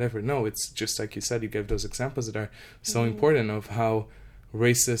it's whatever. No, it's just like you said. You gave those examples that are so important of how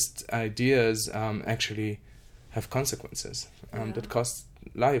racist ideas actually have consequences that cost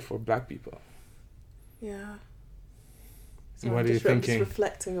life for black people. Yeah. So what are you thinking? I'm just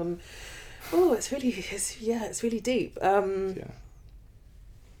reflecting on Oh, it's really deep.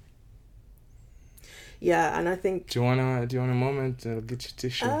 Yeah, and I think. Do you want a moment? I'll get you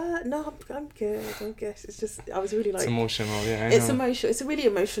tissue. No, I'm good. It's just I was really like. It's emotional, yeah. It's emotional. It's a really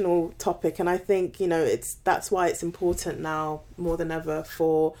emotional topic, and I think that's why it's important now more than ever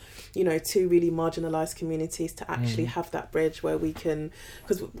for two really marginalised communities to actually have that bridge where we can,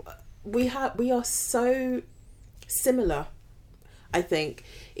 because we are so similar. I think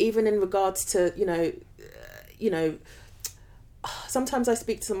even in regards to sometimes I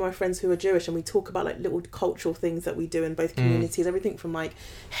speak to some of my friends who are Jewish and we talk about like little cultural things that we do in both communities, everything from like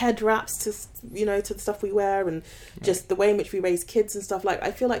head wraps to to the stuff we wear and just the way in which we raise kids and stuff. Like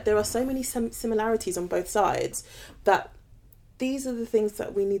I feel like there are so many similarities on both sides that these are the things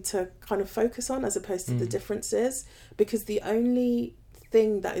that we need to kind of focus on as opposed to the differences, because the only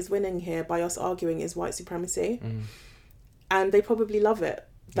thing that is winning here by us arguing is white supremacy. And they probably love it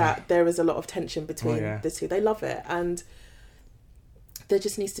that there is a lot of tension between the two. They love it. And there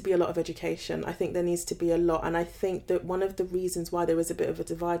just needs to be a lot of education. I think there needs to be a lot. And I think that one of the reasons why there is a bit of a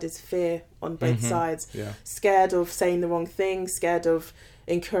divide is fear on both sides. Yeah. Scared of saying the wrong thing, scared of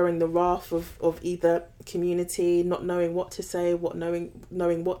incurring the wrath of either community, not knowing what to say,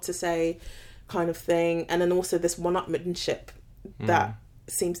 knowing what to say kind of thing. And then also this one-upmanship that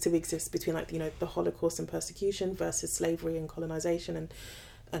seems to exist between like, the Holocaust and persecution versus slavery and colonization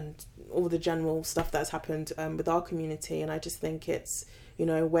and all the general stuff that's happened with our community. And I just think it's,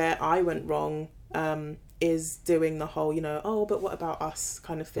 where I went wrong is doing the whole, oh, but what about us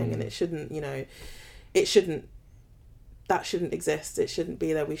kind of thing. And it shouldn't, that shouldn't exist. It shouldn't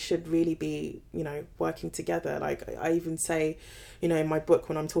be there. We should really be, working together. Like I even say, in my book,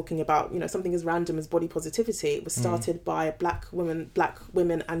 when I'm talking about, something as random as body positivity, it was started by black women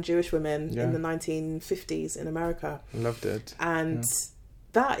and Jewish women in the 1950s in America. Loved it. And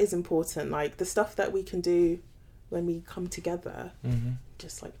that is important. Like the stuff that we can do when we come together,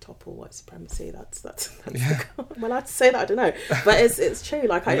 just like topple white supremacy. That's am I allowed to say that? I don't know, but it's true.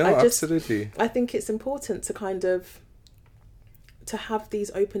 Like I just absolutely. I think it's important to kind of to have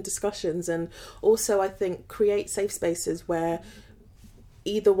these open discussions, and also I think create safe spaces where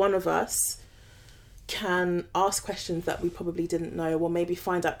either one of us can ask questions that we probably didn't know, or maybe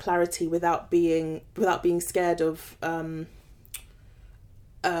find out clarity without being scared of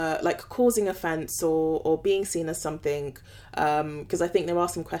like causing offence or being seen as something, because I think there are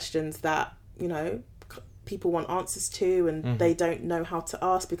some questions that people want answers to, and they don't know how to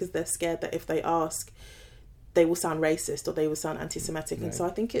ask because they're scared that if they ask they will sound racist or they will sound anti-Semitic. Right. And so I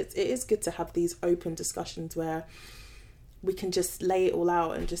think it is good to have these open discussions where we can just lay it all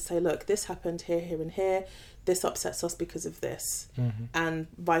out and just say, look, this happened here, here and here. This upsets us because of this, and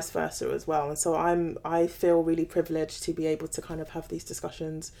vice versa as well. And so I feel really privileged to be able to kind of have these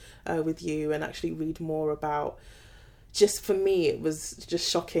discussions with you and actually read more about, just for me, it was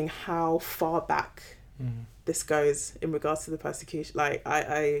just shocking how far back this goes in regards to the persecution. Like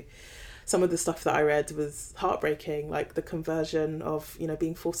I some of the stuff that I read was heartbreaking, like the conversion of,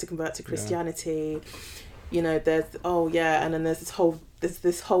 being forced to convert to Christianity. There's and then there's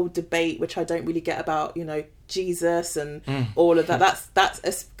this whole debate which I don't really get about, Jesus and all of that.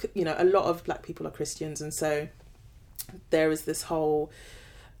 That's a lot of black people are Christians, and so there is this whole,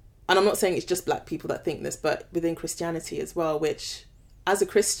 and I'm not saying it's just black people that think this, but within Christianity as well, which as a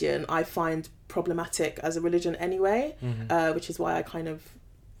Christian I find problematic as a religion anyway, which is why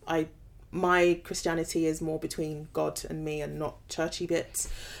my Christianity is more between God and me and not churchy bits.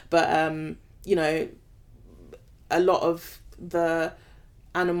 But a lot of the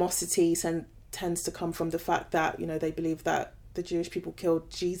animosity tends to come from the fact that they believe that the Jewish people killed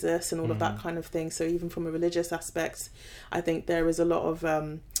Jesus and all of that kind of thing. So even from a religious aspect, I think there is a lot of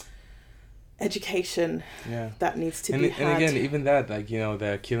education that needs to be had. And again, even that,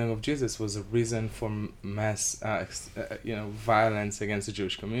 the killing of Jesus was a reason for mass violence against the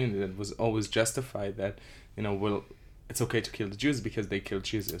Jewish community that was always justified, that it's okay to kill the Jews because they killed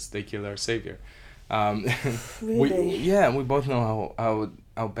Jesus, they killed our Savior. Really? We both know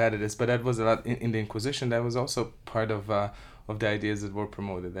how bad it is, but that was a lot in the Inquisition. That was also part of the ideas that were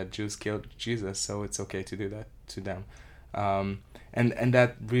promoted, that Jews killed Jesus, so it's okay to do that to them. And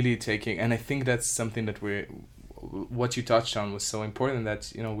that really and I think that's something that what you touched on was so important,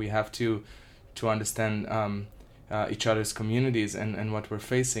 that we have to understand each other's communities and what we're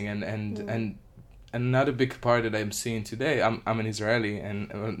facing, and another big part that I'm seeing today, I'm an Israeli,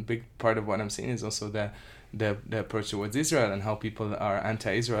 and a big part of what I'm seeing is also the approach towards Israel and how people are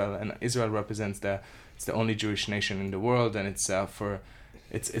anti-Israel, and Israel represents it's the only Jewish nation in the world, and it's for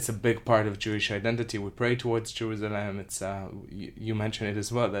it's a big part of Jewish identity. We pray towards Jerusalem. It's you mentioned it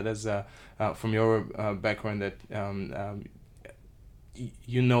as well, that as from your background, that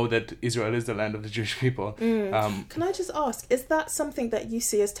you know that Israel is the land of the Jewish people. Can I just ask, is that something that you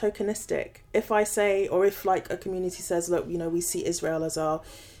see as tokenistic? If I say, or if like a community says, look, we see Israel as our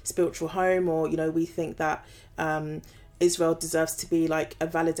spiritual home, or we think that Israel deserves to be like a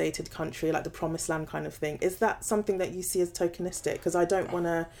validated country, like the promised land kind of thing, is that something that you see as tokenistic? Because I don't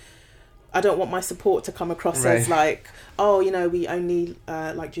want my support to come across as like, we only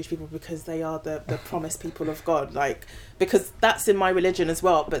like Jewish people because they are the promised people of God, like, because that's in my religion as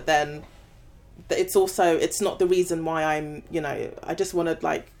well, but then it's not the reason why I'm, I just want to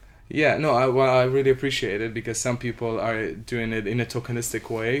like... Yeah, no, I really appreciate it, because some people are doing it in a tokenistic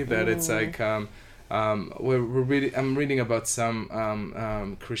way, that it's like... I'm reading about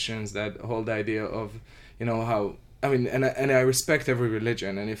some Christians that hold the idea of, how, I mean, and I respect every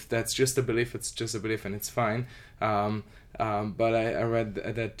religion, and if that's just a belief, it's just a belief, and it's fine. But I read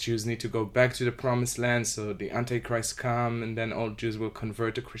that Jews need to go back to the promised land, so the Antichrist come, and then all Jews will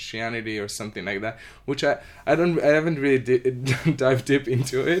convert to Christianity or something like that. Which I haven't really dived deep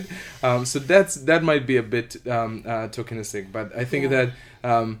into it. So that might be a bit tokenistic, but I think that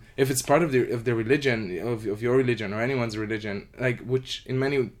if it's part of the religion of your religion or anyone's religion, like, which in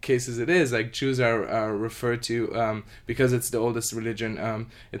many cases it is, like Jews are referred to because it's the oldest religion.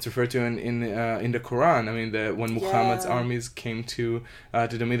 It's referred to in the Quran. I mean, when Muhammad's armies came to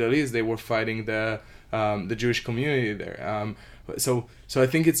the Middle East, they were fighting the Jewish community there. So I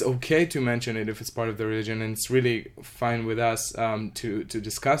think it's okay to mention it if it's part of the religion, and it's really fine with us to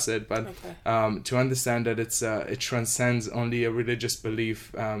discuss it. But to understand that it transcends only a religious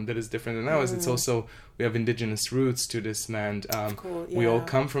belief that is different than ours. It's also, we have indigenous roots to this land. We all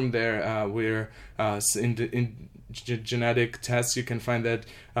come from there. We're in genetic tests, you can find that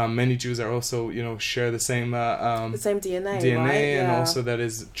many Jews are also, share the same DNA, right? And also that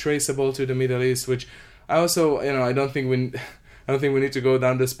is traceable to the Middle East, which I also, I don't think we need to go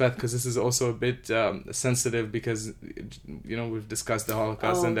down this path, because this is also a bit sensitive, because we've discussed the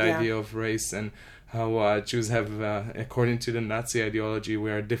Holocaust and the idea of race, and how Jews have, according to the Nazi ideology,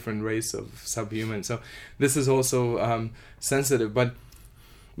 we are a different race of subhuman. So this is also sensitive, but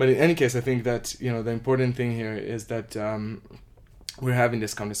in any case, I think that the important thing here is that we're having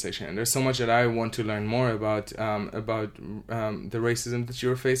this conversation, and there's so much that I want to learn more about the racism that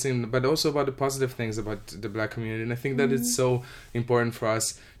you're facing, but also about the positive things about the Black community. And I think that it's so important for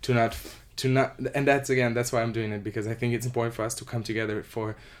us to not, and that's why I'm doing it, because I think it's important for us to come together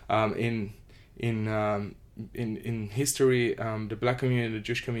for in history, the Black community, the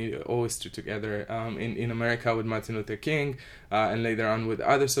Jewish community always stood together. In America with Martin Luther King, and later on with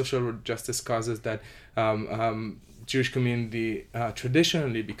other social justice causes, that Jewish community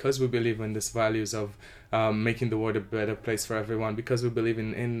traditionally, because we believe in these values of making the world a better place for everyone, because we believe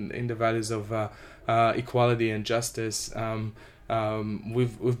in the values of equality and justice,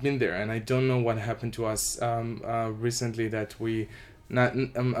 we've been there. And I don't know what happened to us recently, that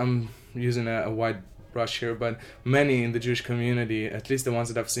I'm using a wide brush here, but many in the Jewish community, at least the ones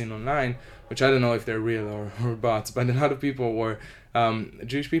that I've seen online, which I don't know if they're real or bots, but a lot of people were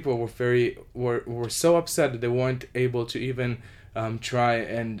Jewish people were so upset that they weren't able to even try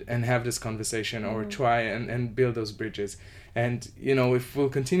and have this conversation, or try and build those bridges. And if we'll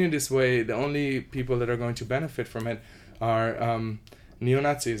continue this way, the only people that are going to benefit from it are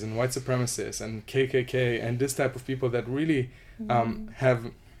neo-Nazis and white supremacists and KKK and this type of people that really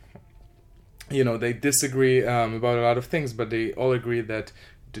have, they disagree about a lot of things, but they all agree that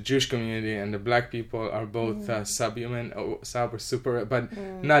the Jewish community and the Black people are both subhuman, or sub or super, but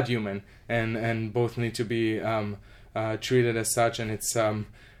not human, and both need to be treated as such. And it's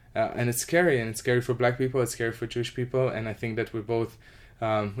scary, and it's scary for Black people, it's scary for Jewish people, and I think that we both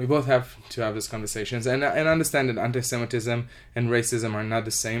have to have these conversations and understand that anti-Semitism and racism are not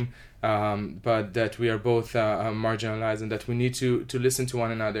the same, but that we are both marginalized, and that we need to listen to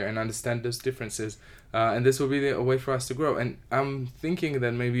one another and understand those differences. And this will be a way for us to grow. And I'm thinking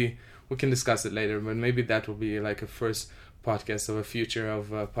that maybe we can discuss it later, but maybe that will be like a first podcast of a future of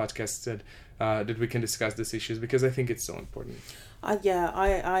podcasts that we can discuss these issues, because I think it's so important. I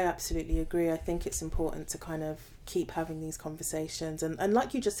absolutely agree. I think it's important to kind of keep having these conversations. And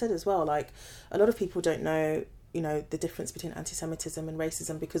like you just said as well, like a lot of people don't know, the difference between anti-Semitism and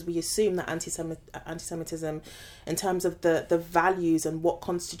racism, because we assume that anti-Semitism in terms of the values and what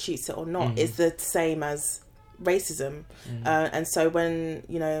constitutes it or not is the same as racism. And so when,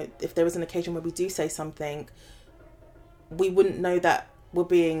 if there was an occasion where we do say something, we wouldn't know that we're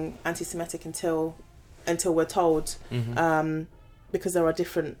being anti-Semitic until we're told. because there are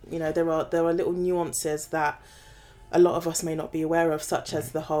different, there are little nuances that a lot of us may not be aware of, such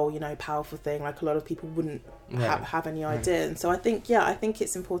as the whole, powerful thing. Like, a lot of people wouldn't have any idea. And so I think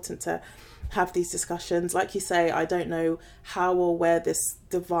it's important to have these discussions. Like you say, I don't know how or where this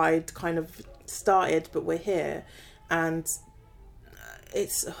divide kind of started, but we're here. And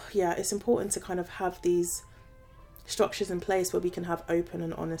it's important to kind of have these structures in place where we can have open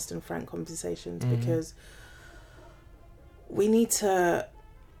and honest and frank conversations, because we need to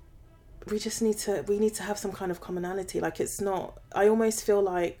have some kind of commonality. Like,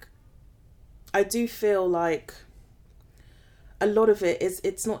 I do feel like a lot of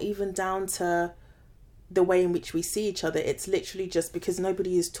it's not even down to the way in which we see each other. It's literally just because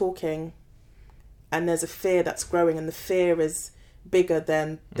nobody is talking, and there's a fear that's growing, and the fear is bigger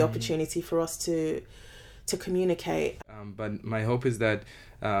than the opportunity for us to communicate. But my hope is that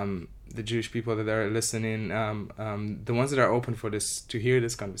the Jewish people that are listening, the ones that are open for this, to hear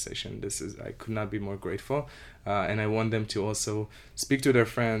this conversation, I could not be more grateful, and I want them to also speak to their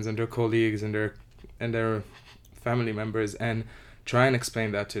friends and their colleagues and their family members, and try and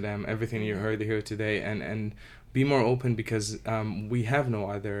explain that to them, everything you heard here today, and be more open, because we have no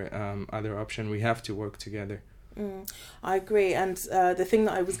other option. We have to work together. I agree. And the thing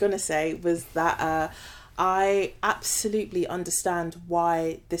that I was going to say was that I absolutely understand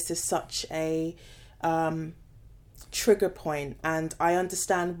why this is such a trigger point, and I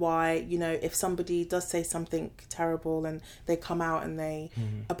understand why, if somebody does say something terrible and they come out and they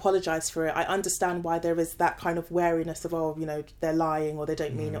apologize for it, I understand why there is that kind of wariness of, they're lying, or they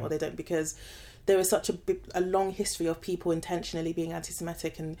don't mean it, or they don't, because there is such a long history of people intentionally being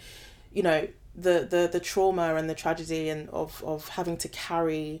anti-Semitic, and the trauma and the tragedy and of having to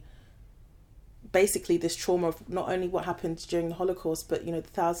carry basically this trauma of not only what happened during the Holocaust, but the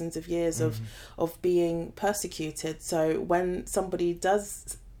thousands of years of being persecuted. So when somebody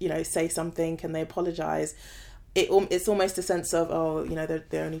does say something and they apologize, it's almost a sense of,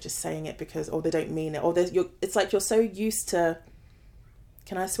 they're only just saying it because, or they don't mean it, or it's like you're so used to,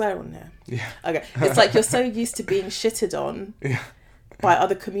 can I swear on here? Yeah. Okay. It's like you're so used to being shitted on by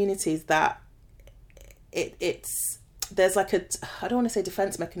other communities that there's like I don't want to say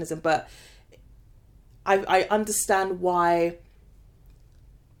defense mechanism, but I understand why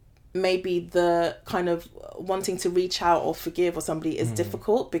maybe the kind of wanting to reach out or forgive or somebody is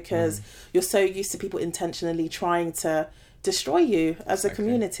difficult, because you're so used to people intentionally trying to destroy you as a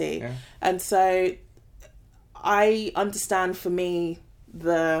community. Yeah. And so I understand, for me,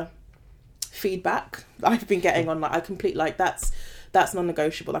 the feedback I've been getting on, like, that's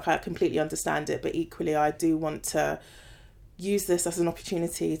non-negotiable. Like, I completely understand it, but equally I do want to use this as an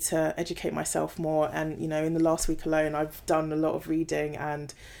opportunity to educate myself more. And in the last week alone, I've done a lot of reading,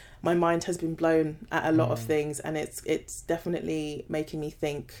 and my mind has been blown at a lot of things, and it's definitely making me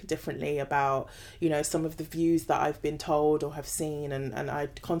think differently about some of the views that I've been told or have seen, and I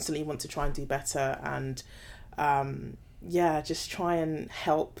constantly want to try and do better, and just try and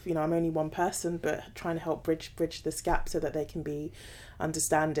help. I'm only one person, but trying to help bridge this gap so that they can be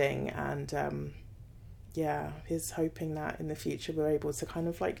understanding, and is hoping that in the future we're able to kind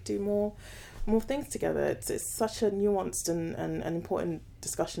of like do more things together. It's such a nuanced and an important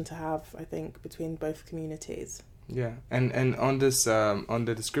discussion to have, I think, between both communities. Yeah, and on this on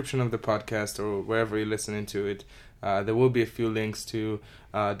the description of the podcast, or wherever you're listening to it, there will be a few links to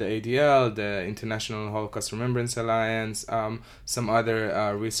the ADL, the International Holocaust Remembrance Alliance, some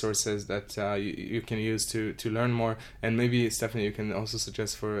other resources that you can use to learn more. And maybe, Stephanie, you can also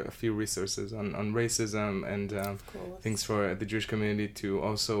suggest for a few resources on racism and things for the Jewish community to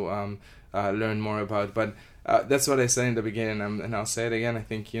also learn more about. But that's what I said in the beginning, and I'll say it again. I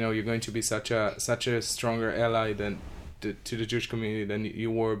think you're going to be such a stronger ally to the Jewish community than you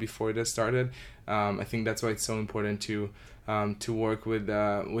were before this started. I think that's why it's so important to work with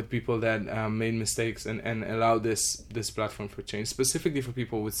people that made mistakes and allow this platform for change, specifically for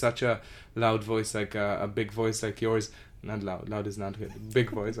people with such a loud voice, like a big voice like yours. Not loud is not good. Big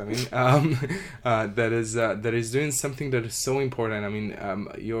voice. I mean, that is doing something that is so important. I mean,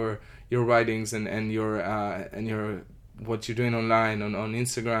 your writings and your what you're doing online on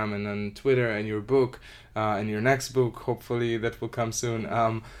Instagram and on Twitter, and your book and your next book, hopefully that will come soon.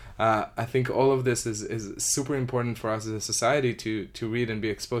 I think all of this is super important for us as a society to read and be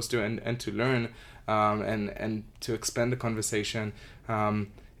exposed to and to learn and to expand the conversation. And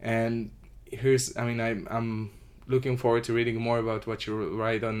I'm looking forward to reading more about what you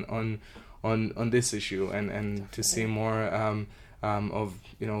write on this issue and to see more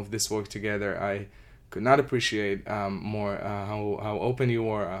of this work together. I could not appreciate more how open you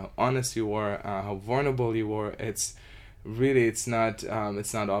were, how honest you were, how vulnerable you were. really it's not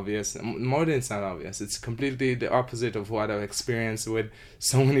obvious. More than it's not obvious, it's completely the opposite of what I've experienced with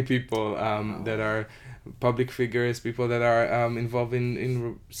so many people that are public figures, people that are involved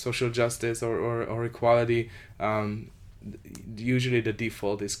in social justice or equality. Usually the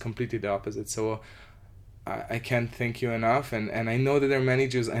default is completely the opposite. So I can't thank you enough, and I know that there are many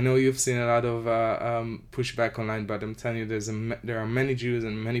Jews. I know you've seen a lot of pushback online, but I'm telling you, there are many Jews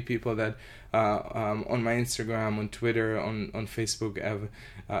and many people that on my Instagram, on Twitter, on Facebook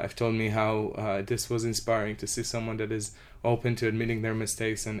have told me how this was inspiring to see someone that is open to admitting their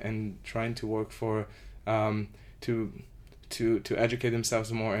mistakes and trying to work for to educate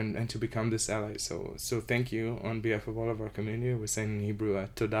themselves more and to become this ally. So thank you on behalf of all of our community. We're saying in Hebrew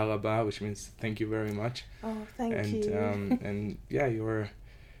toda rabba, which means thank you very much. Oh, thank you. And yeah,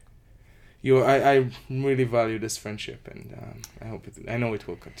 I really value this friendship, and I know it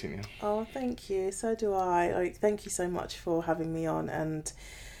will continue. Oh, thank you. So do I. Like, thank you so much for having me on, and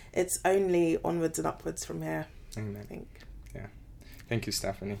it's only onwards and upwards from here. Amen. I think. Yeah. Thank you,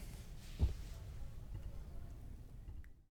 Stephanie.